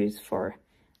that I use for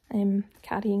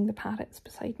carrying the parrots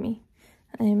beside me.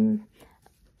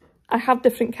 I have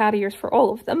different carriers for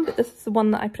all of them, but this is the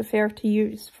one that I prefer to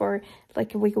use for,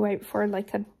 like, if we go out for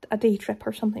like a day trip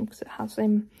or something, because it has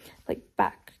like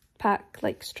backpack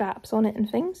like straps on it and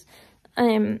things,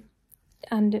 and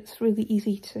it's really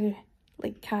easy to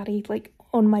like carry like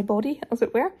on my body, as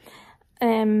it were.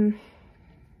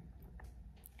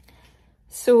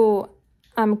 So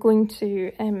I'm going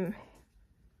to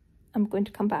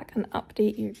come back and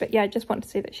update you. But yeah, I just want to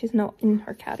say that she's not in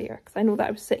her carrier, because I know that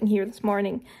I was sitting here this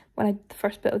morning when I did the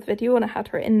first bit of the video and I had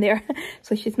her in there.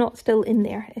 So she's not still in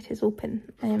there. It is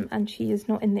open, and she is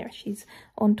not in there. She's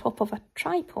on top of a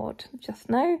tripod just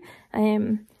now,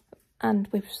 and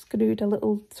we've screwed a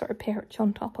little sort of perch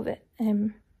on top of it.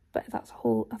 But that's a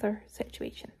whole other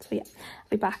situation. So yeah, I'll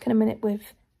be back in a minute with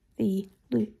the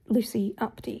Lucy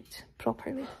update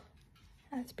properly.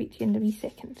 I'll speak to you in a wee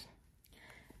second.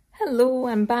 Hello,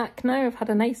 I'm back now. I've had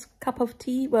a nice cup of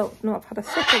tea. Well, no, I've had a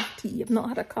sip of tea. I've not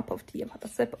had a cup of tea, I've had a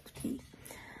sip of tea.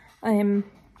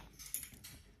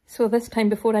 So this time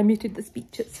before I muted the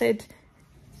speech, it said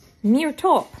near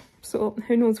top. So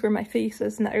who knows where my face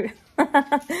is now.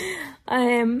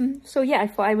 So yeah, I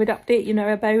thought I would update you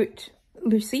now about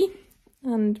Lucy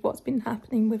and what's been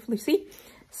happening with Lucy.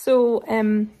 So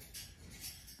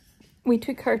we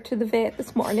took her to the vet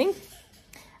this morning,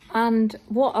 and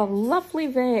what a lovely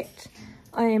vet.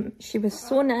 She was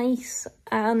so nice,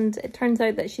 and it turns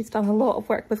out that she's done a lot of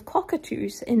work with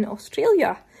cockatoos in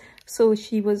Australia. So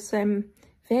she was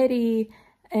very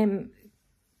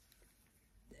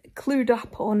clued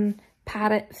up on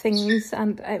parrot things,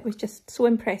 and it was just so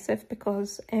impressive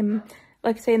because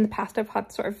like I say, in the past I've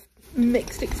had sort of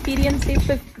mixed experiences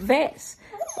with vets.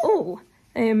 Oh,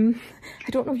 I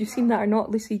don't know if you've seen that or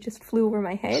not. Lucy just flew over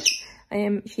my head.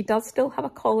 She does still have a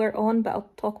collar on, but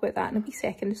I'll talk about that in a wee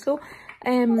second. So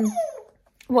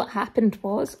what happened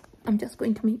was, I'm just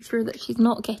going to make sure that she's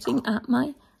not getting at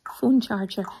my phone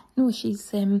charger. No,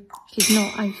 she's not.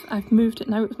 I've moved it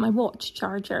now. It was my watch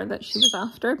charger that she was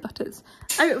after, but it's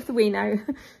out of the way now,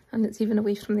 and it's even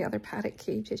away from the other parrot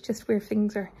cage. It's just where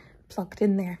things are plugged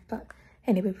in there. But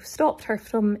anyway, we've stopped her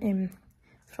from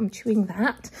chewing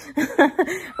that.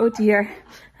 Oh dear.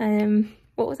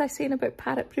 What was I saying about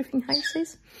parrot proofing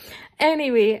houses?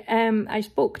 Anyway, I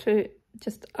spoke to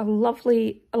just a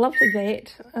lovely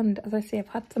vet, and as I say, I've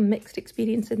had some mixed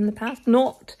experiences in the past,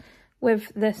 not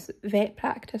with this vet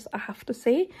practice, I have to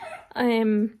say,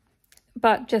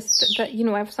 but just that, you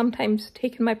know, I've sometimes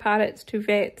taken my parrots to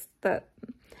vets that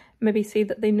maybe say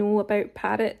that they know about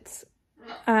parrots,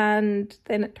 and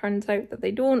then it turns out that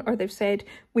they don't, or they've said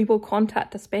we will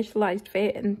contact a specialised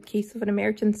vet in case of an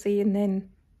emergency, and then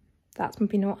that's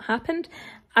maybe not happened.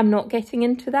 I'm not getting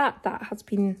into that. That has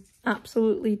been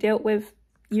absolutely dealt with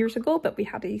years ago, but we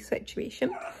had a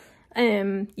situation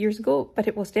years ago, but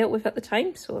it was dealt with at the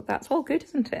time, so that's all good,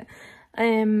 isn't it?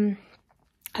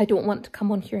 I don't want to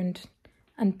come on here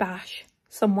and bash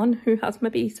someone who has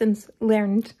maybe since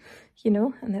learned, you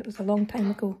know, and it was a long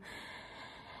time ago.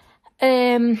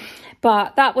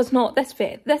 But that was not this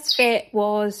vet. This vet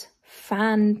was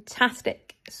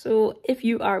fantastic. So if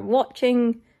you are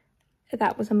watching,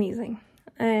 that was amazing.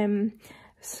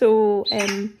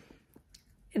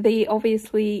 They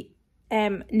obviously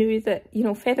knew that, you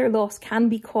know, feather loss can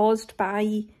be caused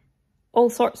by all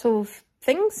sorts of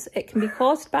things. It can be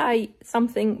caused by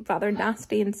something rather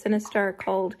nasty and sinister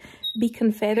called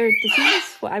beacon feather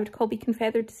disease, what I would call beacon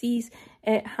feather disease.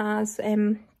 It has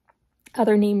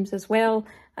other names as well,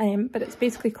 but it's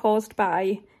basically caused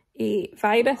by a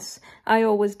virus. I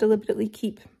always deliberately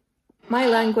keep my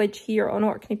language here on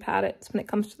Orkney Parrots when it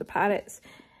comes to the parrots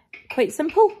quite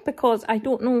simple, because I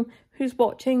don't know who's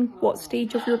watching, what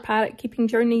stage of your parrot keeping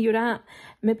journey you're at.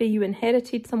 Maybe you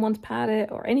inherited someone's parrot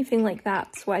or anything like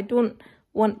that, so I don't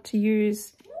want to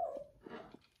use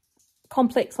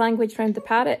complex language around the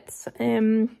parrots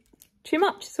too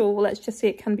much. So let's just say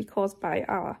it can be caused by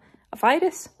a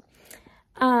virus,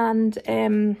 and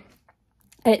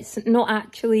it's not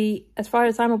actually, as far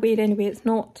as I'm aware anyway, it's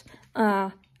not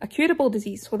a curable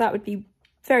disease, so that would be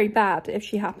very bad if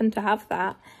she happened to have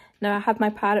that. Now, I have my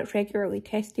parrot regularly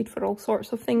tested for all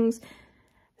sorts of things,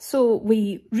 so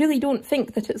we really don't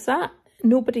think that it's that.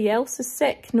 Nobody else is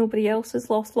sick, nobody else has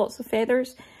lost lots of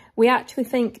feathers. We actually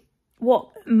think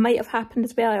what might have happened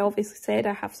as well, I obviously said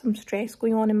I have some stress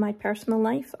going on in my personal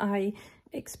life. I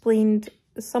explained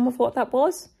some of what that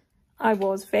was. I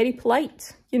was very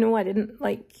polite, you know, I didn't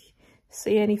like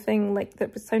say anything like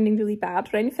that was sounding really bad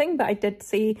or anything, but I did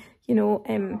say, you know,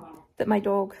 that my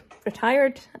dog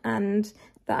retired and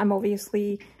that I'm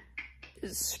obviously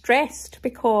stressed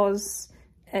because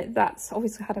that's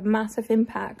obviously had a massive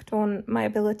impact on my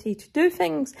ability to do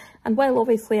things. And while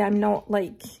obviously I'm not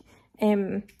like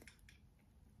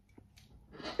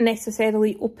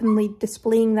necessarily openly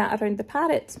displaying that around the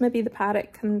parrots, maybe the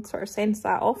parrot can sort of sense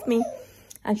that off me.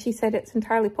 And she said it's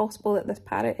entirely possible that this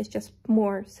parrot is just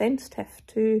more sensitive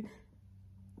to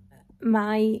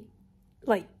my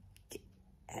like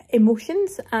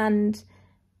emotions and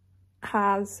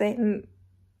has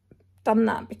done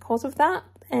that because of that.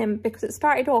 Because it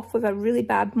started off with a really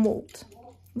bad molt.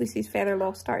 Lucy's feather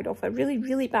loss started off with a really,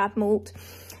 really bad molt.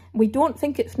 We don't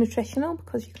think it's nutritional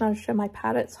because you can understand my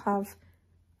parrots have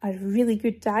a really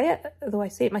good diet, though I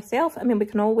say it myself. I mean, we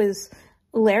can always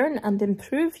learn and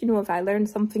improve. You know, if I learn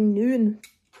something new in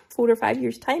 4 or 5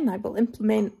 years' time, I will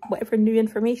implement whatever new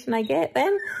information I get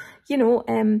then, you know.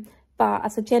 But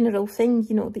as a general thing,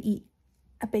 you know, they eat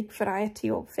a big variety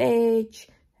of veg,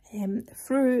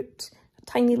 fruit, a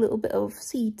tiny little bit of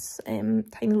seeds, tiny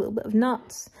little bit of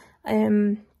nuts.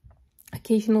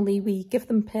 Occasionally we give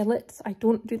them pellets. I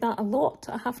don't do that a lot,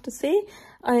 I have to say.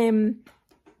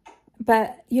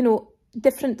 But, you know,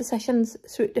 different decisions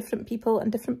suit different people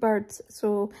and different birds.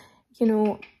 So, you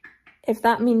know, if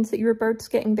that means that your bird's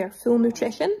getting their full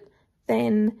nutrition,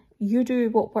 then you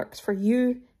do what works for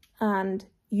you and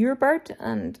your bird.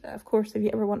 And of course, if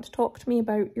you ever want to talk to me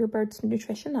about your bird's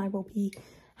nutrition, I will be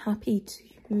happy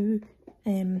to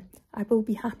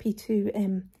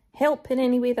help in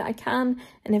any way that I can.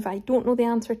 And if I don't know the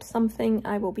answer to something,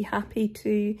 I will be happy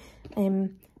to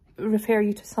refer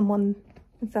you to someone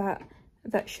that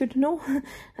should know.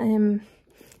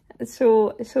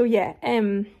 So yeah,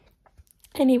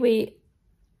 anyway,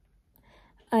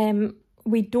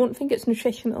 we don't think it's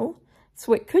nutritional,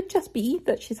 so it could just be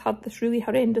that she's had this really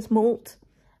horrendous molt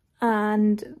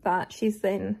and that she's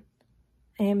then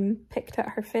picked at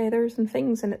her feathers and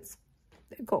things and it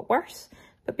got worse.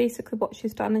 But basically what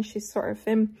she's done is she's sort of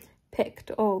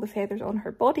picked all the feathers on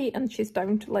her body and she's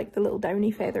down to like the little downy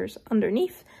feathers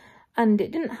underneath. And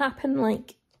it didn't happen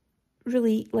like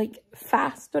really like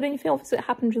fast or anything. Obviously it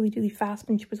happened really, really fast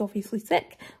when she was obviously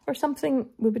sick or something.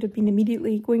 We would have been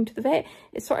immediately going to the vet.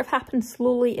 It sort of happened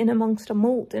slowly in amongst a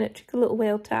molt and it took a little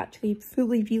while to actually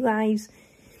fully realise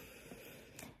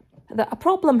that a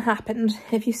problem happened,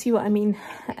 if you see what I mean.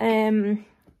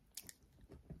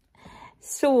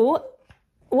 So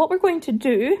what we're going to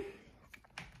do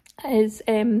is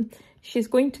she's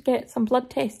going to get some blood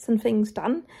tests and things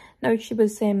done. Now, she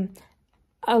was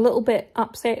a little bit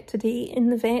upset today in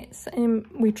the vets.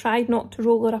 We tried not to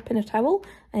roll her up in a towel,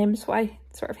 so I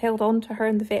sort of held on to her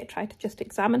and the vet tried to just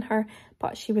examine her,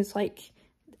 but she was like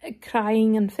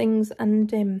crying and things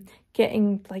and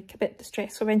getting like a bit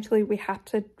distressed. So eventually we had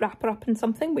to wrap her up in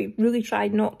something. We really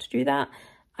tried not to do that.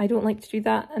 I don't like to do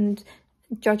that, and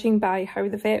judging by how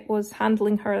the vet was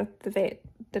handling her, the vet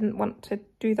didn't want to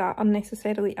do that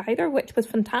unnecessarily either, which was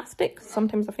fantastic.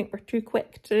 Sometimes I think we're too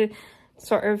quick to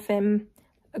sort of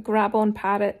grab on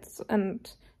parrots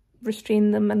and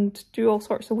restrain them and do all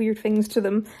sorts of weird things to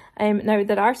them. Now,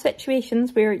 there are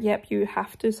situations where, yep, you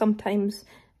have to sometimes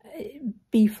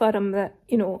be firm that,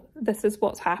 you know, this is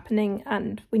what's happening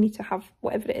and we need to have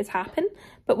whatever it is happen.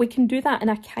 But we can do that in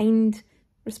a kind,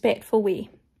 respectful way.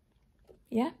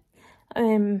 Yeah?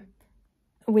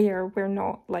 Where we're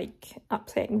not like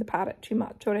upsetting the parrot too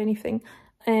much or anything.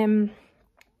 Again,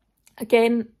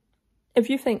 if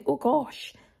you think, oh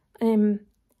gosh,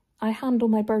 I handle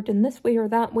my bird in this way or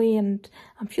that way and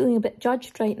I'm feeling a bit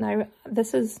judged right now,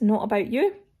 this is not about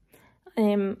you. I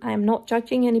am not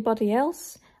judging anybody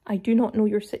else. I do not know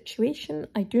your situation,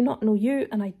 I do not know you,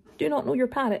 and I do not know your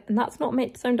parrot. And that's not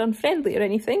meant to sound unfriendly or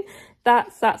anything.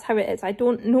 That's how it is. I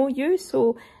don't know you,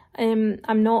 so I'm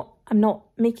not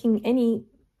making any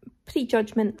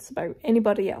prejudgments about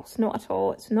anybody else, not at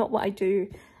all. It's not what I do.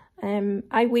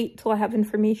 I wait till I have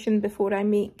information before I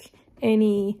make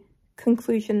any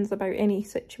conclusions about any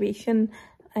situation.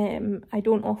 I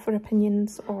don't offer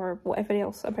opinions or whatever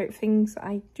else about things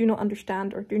I do not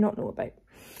understand or do not know about.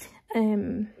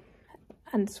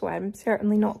 And so I'm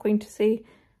certainly not going to say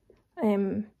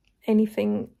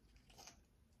anything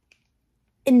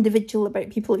individual about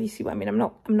people, if you see what I mean. I'm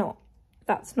not,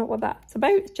 that's not what that's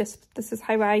about. Just, this is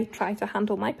how I try to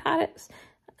handle my parrots.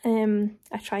 I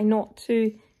try not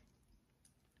to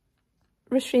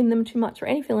restrain them too much or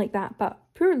anything like that, but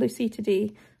poor Lucy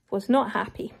today was not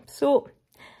happy. So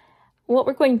what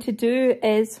we're going to do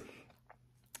is,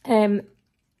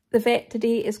 the vet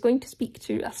today is going to speak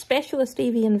to a specialist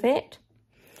avian vet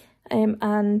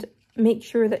and make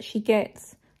sure that she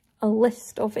gets a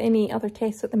list of any other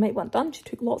tests that they might want done. She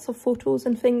took lots of photos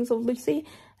and things of Lucy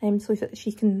so that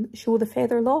she can show the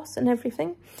feather loss and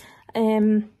everything.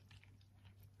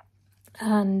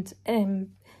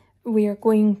 We're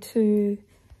going to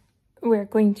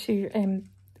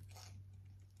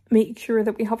make sure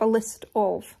that we have a list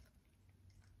of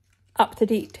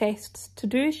up-to-date tests to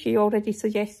do. She already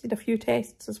suggested a few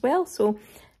tests as well, so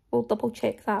we'll double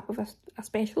check that with a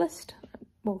specialist.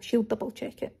 Well, she'll double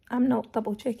check it. I'm not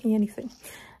double checking anything.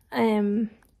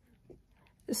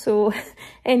 So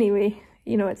anyway,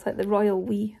 you know, it's like the royal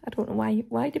we. I don't know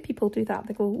why do people do that?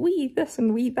 They go, we this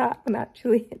and we that, when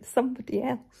actually it's somebody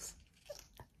else.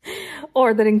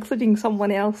 Or they're including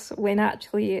someone else when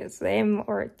actually it's them,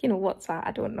 or, you know, what's that?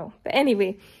 I don't know. But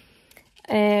anyway,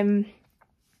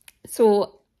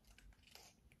 so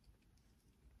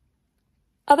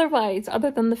otherwise, other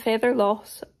than the feather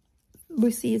loss,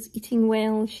 Lucy is eating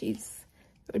well. She's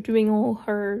doing all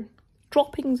her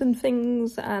droppings and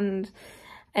things and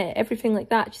everything like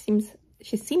that.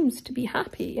 She seems to be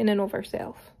happy in and of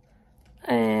herself,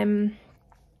 and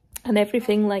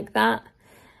everything like that.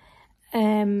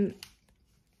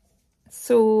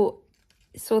 So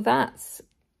that's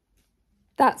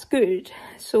good.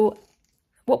 So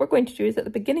what we're going to do is at the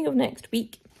beginning of next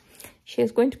week, she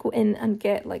is going to go in and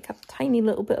get like a tiny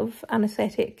little bit of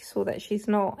anaesthetic so that she's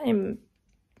not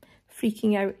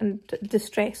freaking out and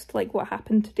distressed like what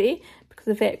happened today, because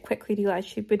the vet quickly realised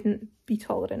she wouldn't be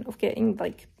tolerant of getting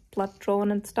like blood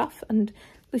drawn and stuff. And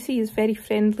Lucy is very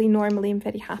friendly normally and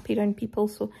very happy around people,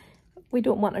 so we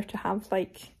don't want her to have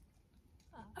like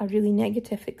a really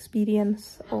negative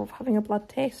experience of having a blood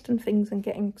test and things and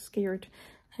getting scared,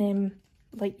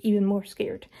 like even more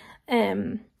scared.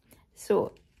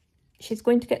 So she's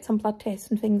going to get some blood tests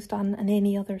and things done and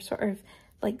any other sort of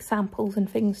like samples and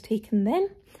things taken then.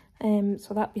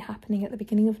 So that'll be happening at the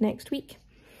beginning of next week.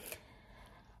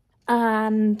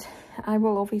 And I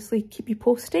will obviously keep you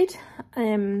posted,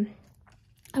 and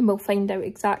we'll find out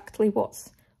exactly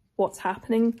what's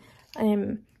happening.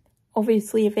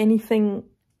 Obviously, if anything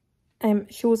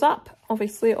shows up,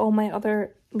 obviously all my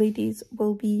other ladies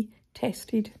will be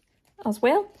tested as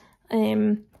well.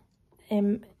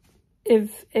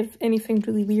 If anything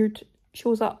really weird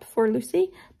shows up for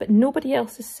Lucy, but nobody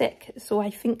else is sick, so I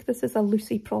think this is a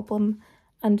Lucy problem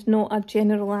and not a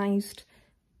generalised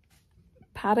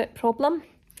parrot problem.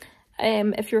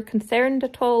 If you're concerned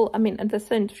at all, I mean, and this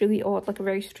sounds really odd, like a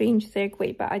very strange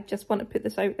segue, but I just want to put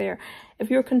this out there.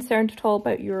 If you're concerned at all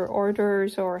about your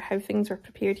orders or how things are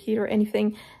prepared here or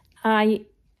anything, I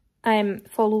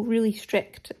follow really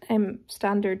strict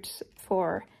standards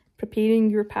for preparing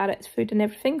your parrot's food and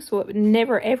everything, so it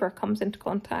never ever comes into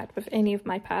contact with any of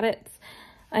my parrots.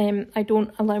 I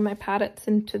don't allow my parrots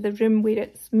into the room where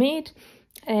it's made.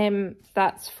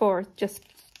 That's for just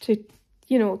to,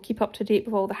 you know, keep up to date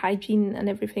with all the hygiene and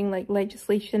everything, like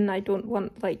legislation. I don't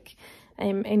want like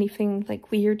anything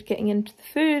like weird getting into the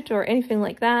food or anything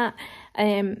like that.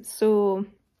 So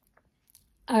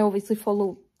I obviously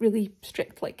follow really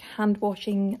strict like hand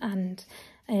washing and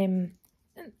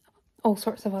all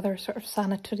sorts of other sort of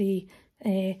sanitary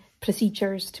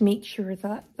procedures to make sure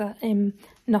that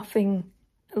nothing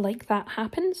like that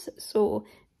happens. So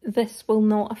this will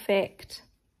not affect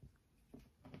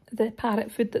the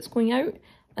parrot food that's going out.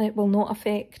 It will not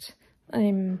affect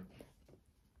the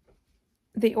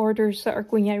orders that are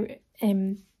going out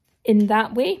in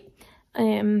that way.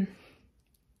 I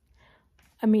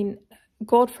mean,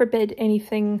 God forbid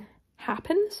anything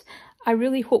happens. I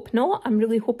really hope not. I'm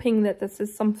really hoping that this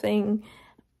is something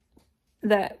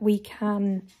that we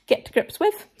can get to grips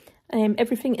with.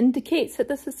 Everything indicates that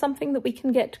this is something that we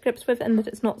can get to grips with and that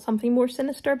it's not something more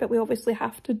sinister, but we obviously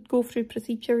have to go through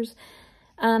procedures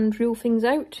and rule things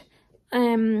out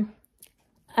and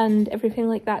everything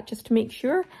like that just to make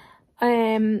sure.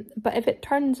 But if it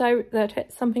turns out that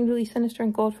it's something really sinister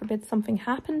and God forbid something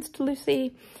happens to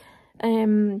Lucy,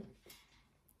 I'm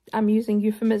using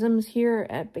euphemisms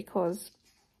here because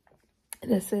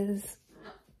this is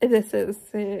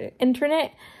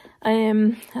internet,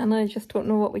 and I just don't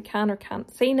know what we can or can't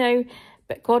say now,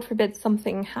 but God forbid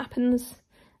something happens,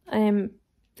 then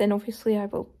obviously I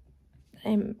will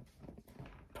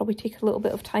probably take a little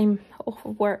bit of time off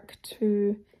of work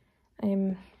to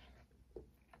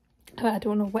I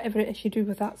don't know, whatever it is you do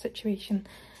with that situation.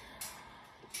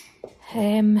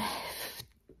 Yeah,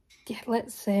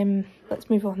 let's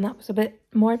move on. That was a bit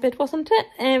morbid, wasn't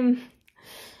it?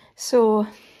 So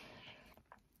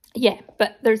yeah,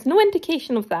 but there's no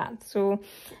indication of that, so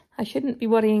I shouldn't be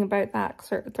worrying about that,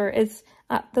 because there is,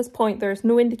 at this point, there's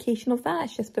no indication of that.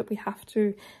 It's just that we have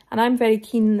to, and I'm very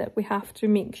keen that we have to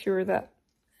make sure that,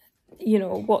 you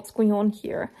know, what's going on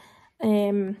here,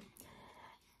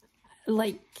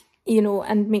 like, you know,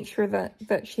 and make sure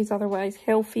that she's otherwise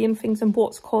healthy and things, and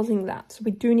what's causing that. So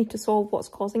we do need to solve what's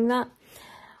causing that.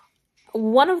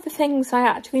 One of the things I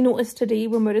actually noticed today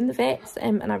when we were in the vets,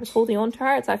 and I was holding on to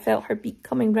her, is I felt her beak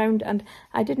coming round, and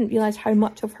I didn't realise how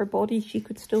much of her body she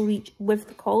could still reach with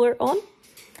the collar on.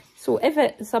 So if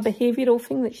it's a behavioural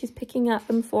thing that she's picking at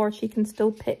them for, she can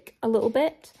still pick a little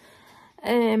bit.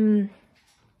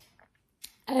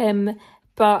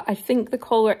 But I think the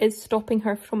collar is stopping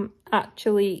her from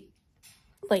actually,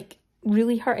 like,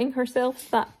 really hurting herself,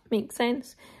 if that makes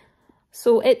sense.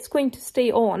 So it's going to stay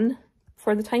on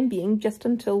for the time being, just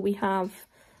until we have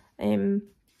the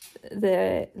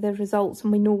results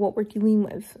and we know what we're dealing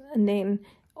with. And then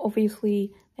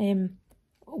obviously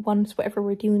once whatever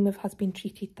we're dealing with has been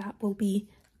treated, that will be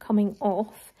coming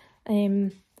off, or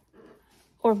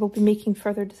we'll be making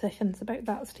further decisions about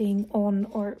that staying on,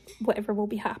 or whatever will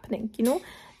be happening, you know.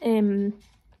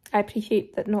 I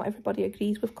appreciate that not everybody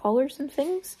agrees with collars and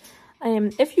things.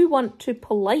 If you want to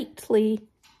politely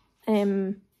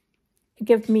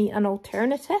give me an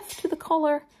alternative to the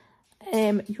collar,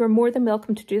 you're more than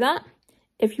welcome to do that.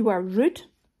 If you are rude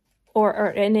or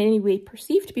are in any way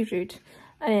perceived to be rude,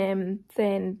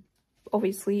 then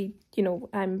obviously, you know,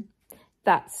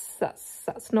 that's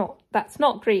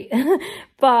not great.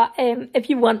 But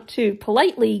if you want to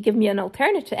politely give me an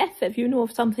alternative, if you know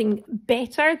of something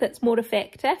better that's more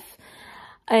effective,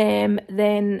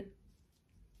 then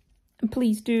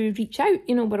please do reach out.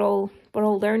 You know, we're all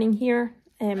learning here.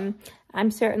 I'm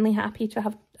certainly happy to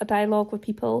have a dialogue with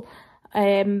people.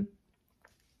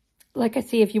 Like I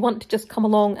say, if you want to just come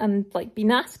along and like be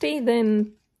nasty,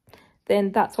 then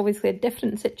that's obviously a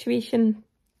different situation.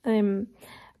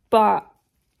 But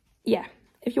yeah,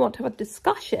 if you want to have a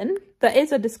discussion, that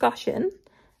is a discussion,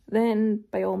 then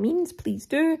by all means, please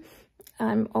do.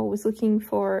 I'm always looking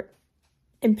for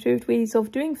improved ways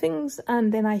of doing things,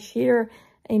 and then I share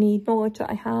any knowledge that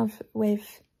I have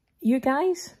with you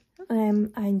guys. I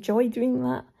enjoy doing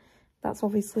that. That's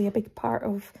obviously a big part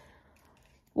of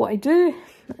what I do.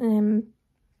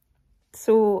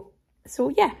 So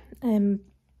yeah,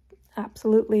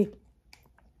 absolutely.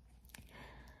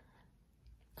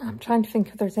 I'm trying to think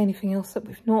if there's anything else that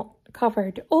we've not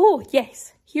covered. Oh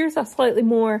yes, here's a slightly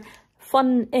more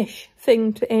fun-ish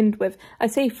thing to end with. I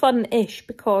say fun-ish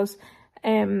because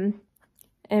I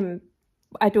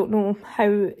don't know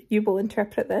how you will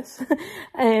interpret this.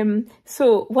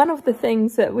 So one of the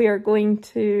things that we are going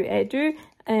to do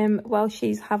while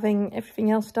she's having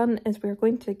everything else done is we're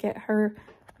going to get her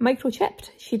microchipped.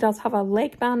 She does have a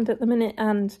leg band at the minute,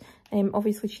 and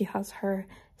obviously she has her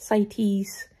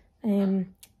CITES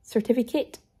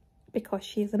certificate because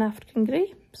she is an African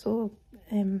grey, so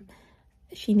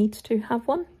she needs to have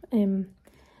one.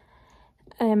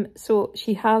 So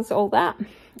she has all that,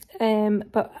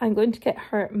 but I'm going to get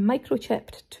her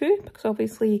microchipped too, because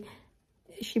obviously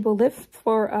she will live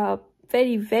for a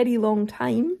very, very long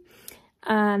time,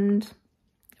 and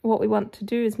what we want to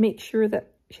do is make sure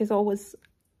that she's always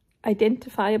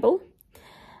identifiable,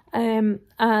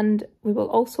 and we will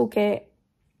also get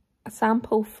a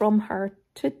sample from her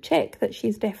to check that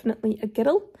she's definitely a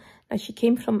girl. Now, she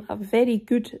came from a very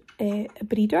good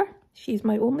breeder. She's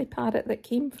my only parrot that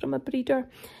came from a breeder.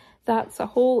 That's a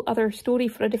whole other story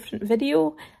for a different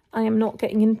video. I am not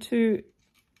getting into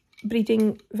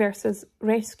breeding versus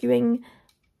rescuing.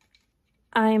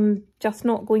 I'm just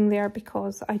not going there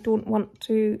because I don't want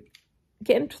to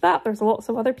get into that. There's lots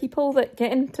of other people that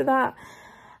get into that.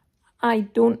 I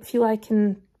don't feel I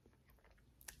can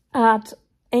add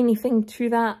anything to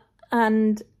that,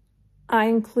 and I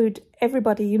include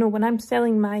everybody. You know, when I'm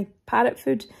selling my parrot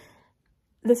food,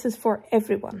 this is for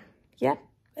everyone. Yeah,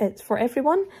 it's for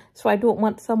everyone. So I don't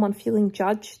want someone feeling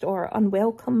judged or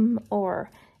unwelcome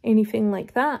or anything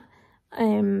like that,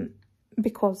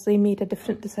 because they made a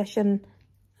different decision,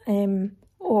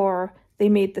 or they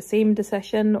made the same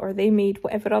decision, or they made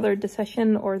whatever other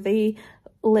decision, or they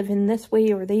live in this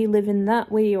way, or they live in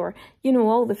that way, or, you know,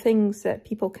 all the things that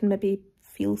people can maybe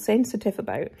feel sensitive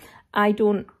about. I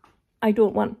don't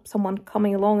want someone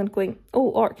coming along and going,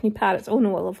 oh, Orkney parrots, oh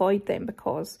no, I'll avoid them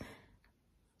because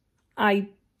I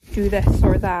do this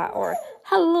or that, or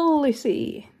hello,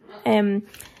 Lucy.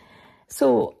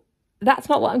 So that's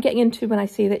not what I'm getting into when I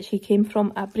say that she came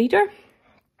from a breeder.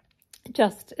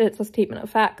 Just, it's a statement of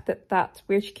fact that that's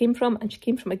where she came from, and she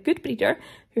came from a good breeder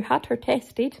who had her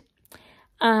tested,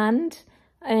 and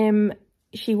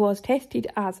she was tested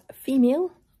as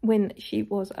female when she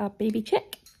was a baby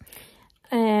chick.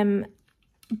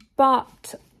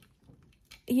 But,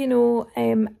 you know,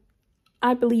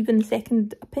 I believe in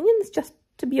second opinions, just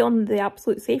to be on the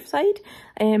absolute safe side.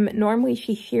 Normally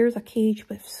she shares a cage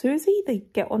with Suzy. They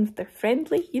get on, they're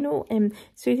friendly, you know.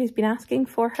 Suzy's been asking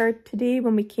for her today.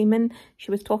 When we came in,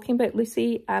 she was talking about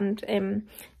Lucy, and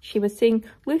she was saying,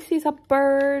 Lucy's a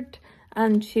bird,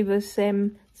 and she was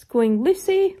going,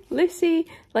 Lucy, Lucy,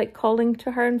 like calling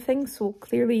to her and things. So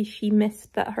clearly she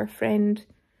missed that her friend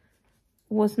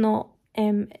was not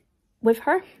with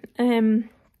her.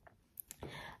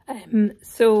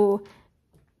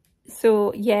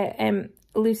 So yeah,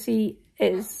 Lucy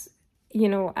is, you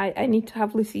know, I need to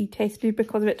have Lucy tested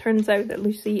because it turns out that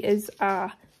Lucy is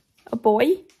a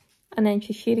boy, and then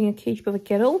she's sharing a cage with a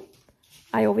girl.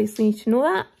 I obviously need to know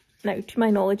that. Now, to my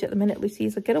knowledge, at the minute, Lucy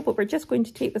is a girl, but we're just going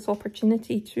to take this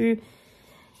opportunity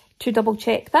to double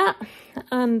check that,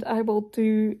 and I will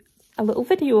do a little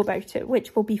video about it,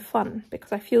 which will be fun,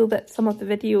 because I feel that some of the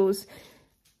videos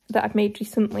that I've made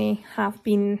recently have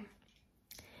been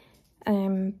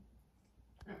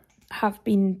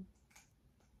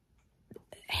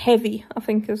heavy, I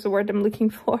think is the word I'm looking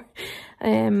for,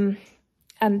 and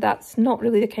that's not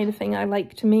really the kind of thing I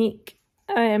like to make.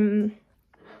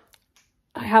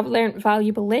 I have learnt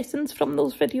valuable lessons from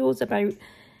those videos about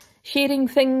sharing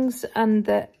things, and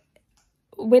that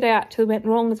where I actually went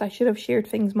wrong is I should have shared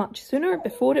things much sooner,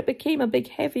 before it became a big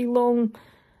heavy long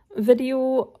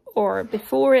video, or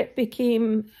before it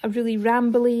became a really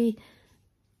rambly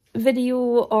video,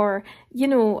 or, you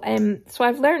know, so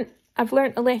I've learnt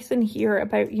a lesson here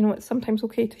about, you know, it's sometimes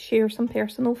okay to share some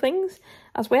personal things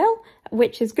as well,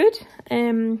 which is good.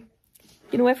 You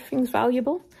know, everything's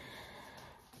valuable.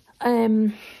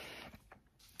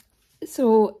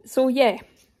 So yeah,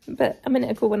 but a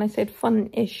minute ago when I said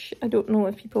fun-ish, I don't know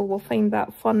if people will find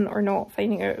that fun or not,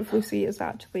 finding out if Lucy is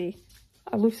actually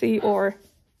a Lucy or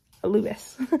a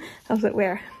Lewis, as it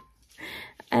were.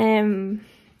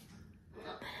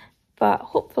 But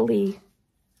hopefully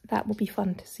that will be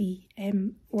fun to see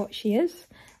what she is.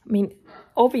 I mean,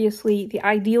 obviously the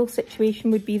ideal situation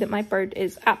would be that my bird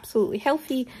is absolutely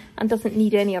healthy and doesn't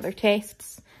need any other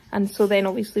tests. And so then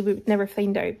obviously we would never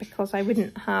find out, because I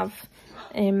wouldn't have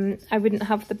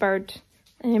the bird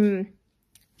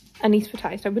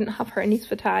anaesthetized. I wouldn't have her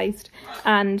anaesthetized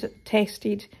and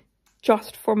tested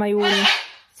just for my own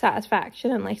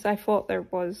satisfaction, unless I thought there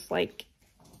was like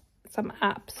some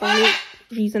absolute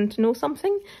reason to know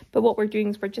something. But what we're doing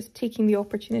is we're just taking the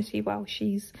opportunity while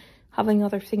she's having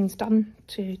other things done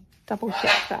to double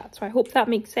check that. So I hope that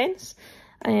makes sense.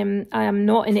 I am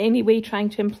not in any way trying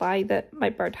to imply that my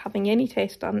bird having any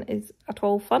test done is at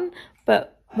all fun,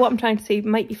 but what I'm trying to say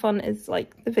might be fun is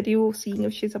like the video, seeing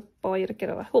if she's a boy or a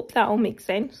girl. I hope that all makes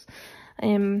sense.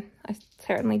 I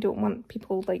certainly don't want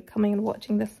people like coming and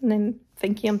watching this and then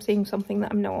thinking I'm saying something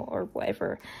that I'm not, or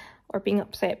whatever, or being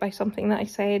upset by something that I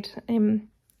said.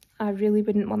 I really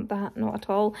wouldn't want that, not at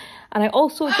all. And I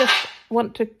also just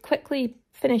want to quickly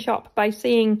finish up by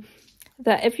saying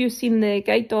that if you've seen the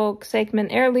guide dog segment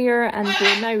earlier and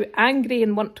you're now angry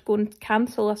and want to go and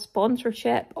cancel a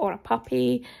sponsorship or a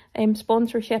puppy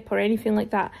sponsorship or anything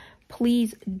like that,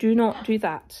 please do not do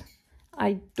that.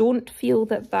 I don't feel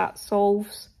that that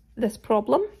solves this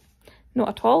problem, not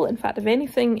at all. In fact, if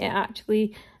anything, it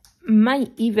actually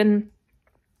might even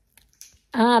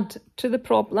add to the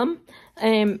problem,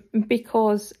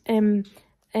 because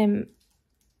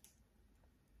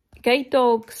guide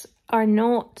dogs are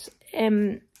not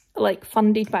like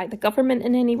funded by the government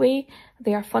in any way.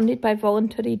 They are funded by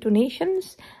voluntary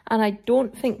donations, and I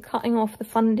don't think cutting off the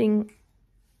funding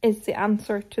is the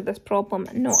answer to this problem,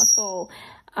 not at all.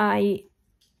 I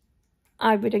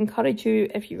I would encourage you,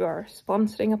 if you are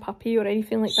sponsoring a puppy or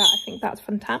anything like that, I think that's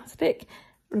fantastic.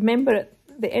 Remember, at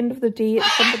the end of the day,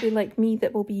 it's somebody like me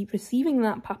that will be receiving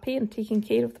that puppy and taking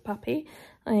care of the puppy.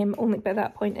 Only by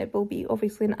that point it will be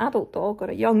obviously an adult dog or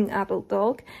a young adult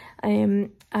dog.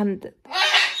 And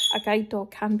a guide dog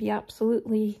can be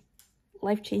absolutely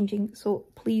life-changing. So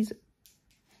please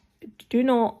do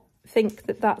not think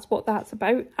that that's what that's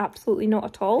about. Absolutely not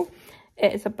at all.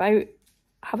 It is about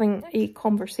having a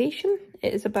conversation.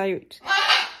 It is about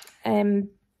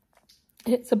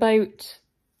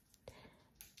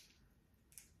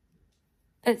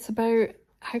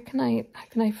how can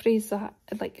I phrase that?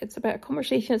 Like, it's about a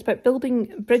conversation, it's about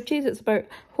building bridges, it's about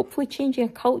hopefully changing a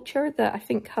culture that I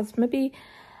think has maybe,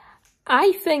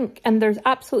 I think, and there's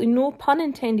absolutely no pun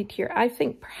intended here, I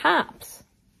think perhaps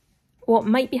what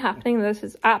might be happening, this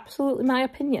is absolutely my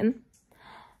opinion,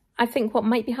 I think what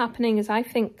might be happening is I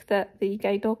think that the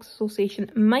Guide Dogs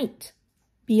Association might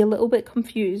be a little bit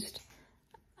confused,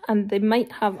 and they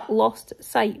might have lost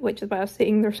sight, which is why I was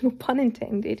saying there's no pun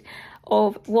intended,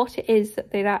 of what it is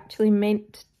that they're actually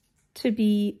meant to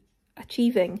be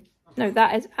achieving. Now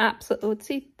that is absolutely, let's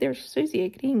see, there's Suzy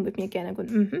agreeing with me again. I'm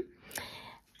going,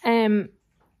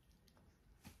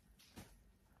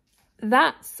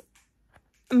 that's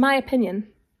my opinion.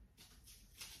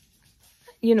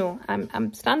 You know,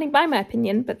 I'm standing by my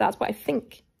opinion, but that's what I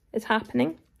think is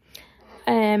happening.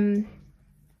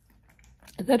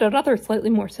 There are other slightly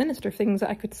more sinister things that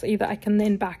I could say that I can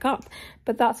then back up,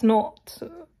 but that's not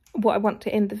what I want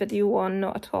to end the video on,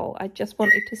 not at all. I just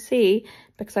wanted to say,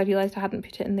 because I realised I hadn't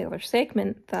put it in the other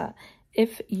segment, that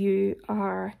if you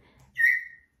are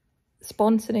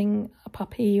sponsoring a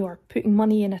puppy or putting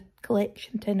money in a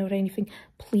collection tin or anything,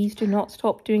 please do not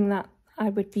stop doing that. I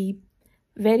would be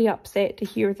very upset to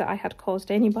hear that I had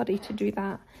caused anybody to do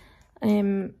that.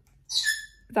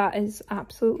 That is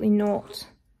absolutely not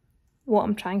what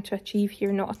I'm trying to achieve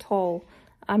here, not at all.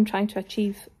 I'm trying to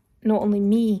achieve not only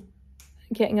me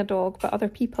getting a dog, but other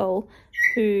people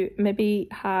who maybe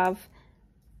have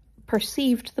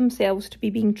perceived themselves to be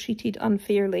being treated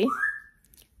unfairly,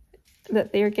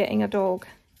 that they're getting a dog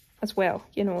as well,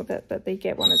 you know, that they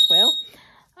get one as well.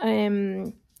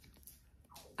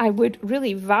 I would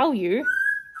really value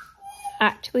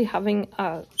actually having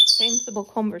a sensible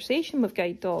conversation with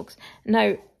guide dogs.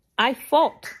 Now, I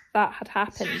thought that had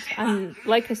happened, and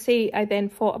like I say, I then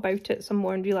thought about it some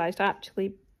more and realised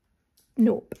actually,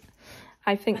 nope.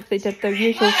 I think they did their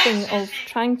usual thing of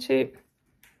trying to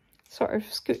sort of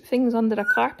scoot things under a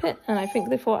carpet, and I think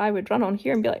they thought I would run on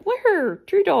here and be like, "Woohoo,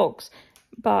 2 dogs!"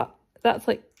 But that's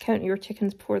like counting your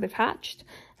chickens before they've hatched.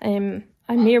 I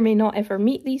may or may not ever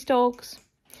meet these dogs.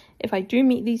 If I do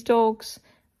meet these dogs,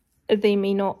 they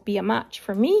may not be a match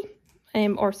for me,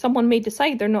 or someone may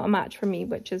decide they're not a match for me,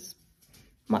 which is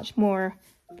much more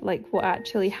like what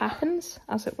actually happens,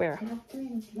 as it were.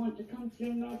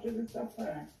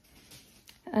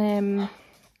 And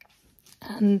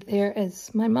there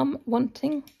is my mum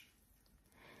wanting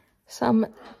some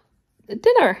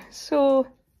dinner, so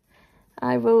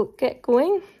I will get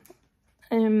going.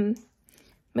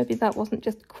 Maybe that wasn't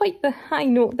just quite the high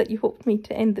note that you hoped me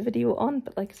to end the video on,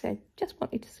 but like I said, just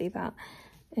wanted to say that.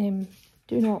 Do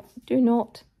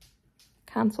not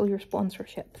cancel your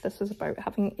sponsorship. This is about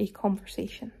having a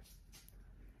conversation.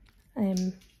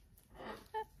 And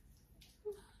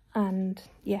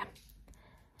yeah,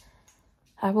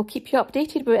 I will keep you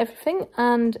updated about everything,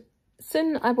 and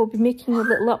soon I will be making a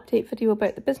little update video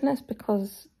about the business,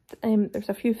 because there's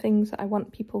a few things that I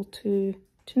want people to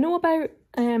know about.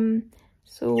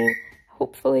 So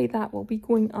hopefully that will be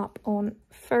going up on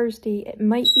Thursday. It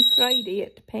might be Friday,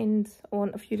 it depends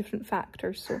on a few different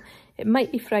factors. So it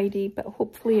might be Friday, but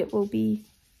hopefully it will be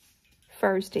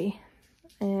Thursday.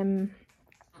 And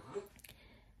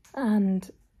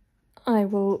I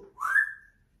will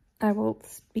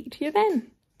speak to you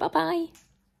then. Bye bye.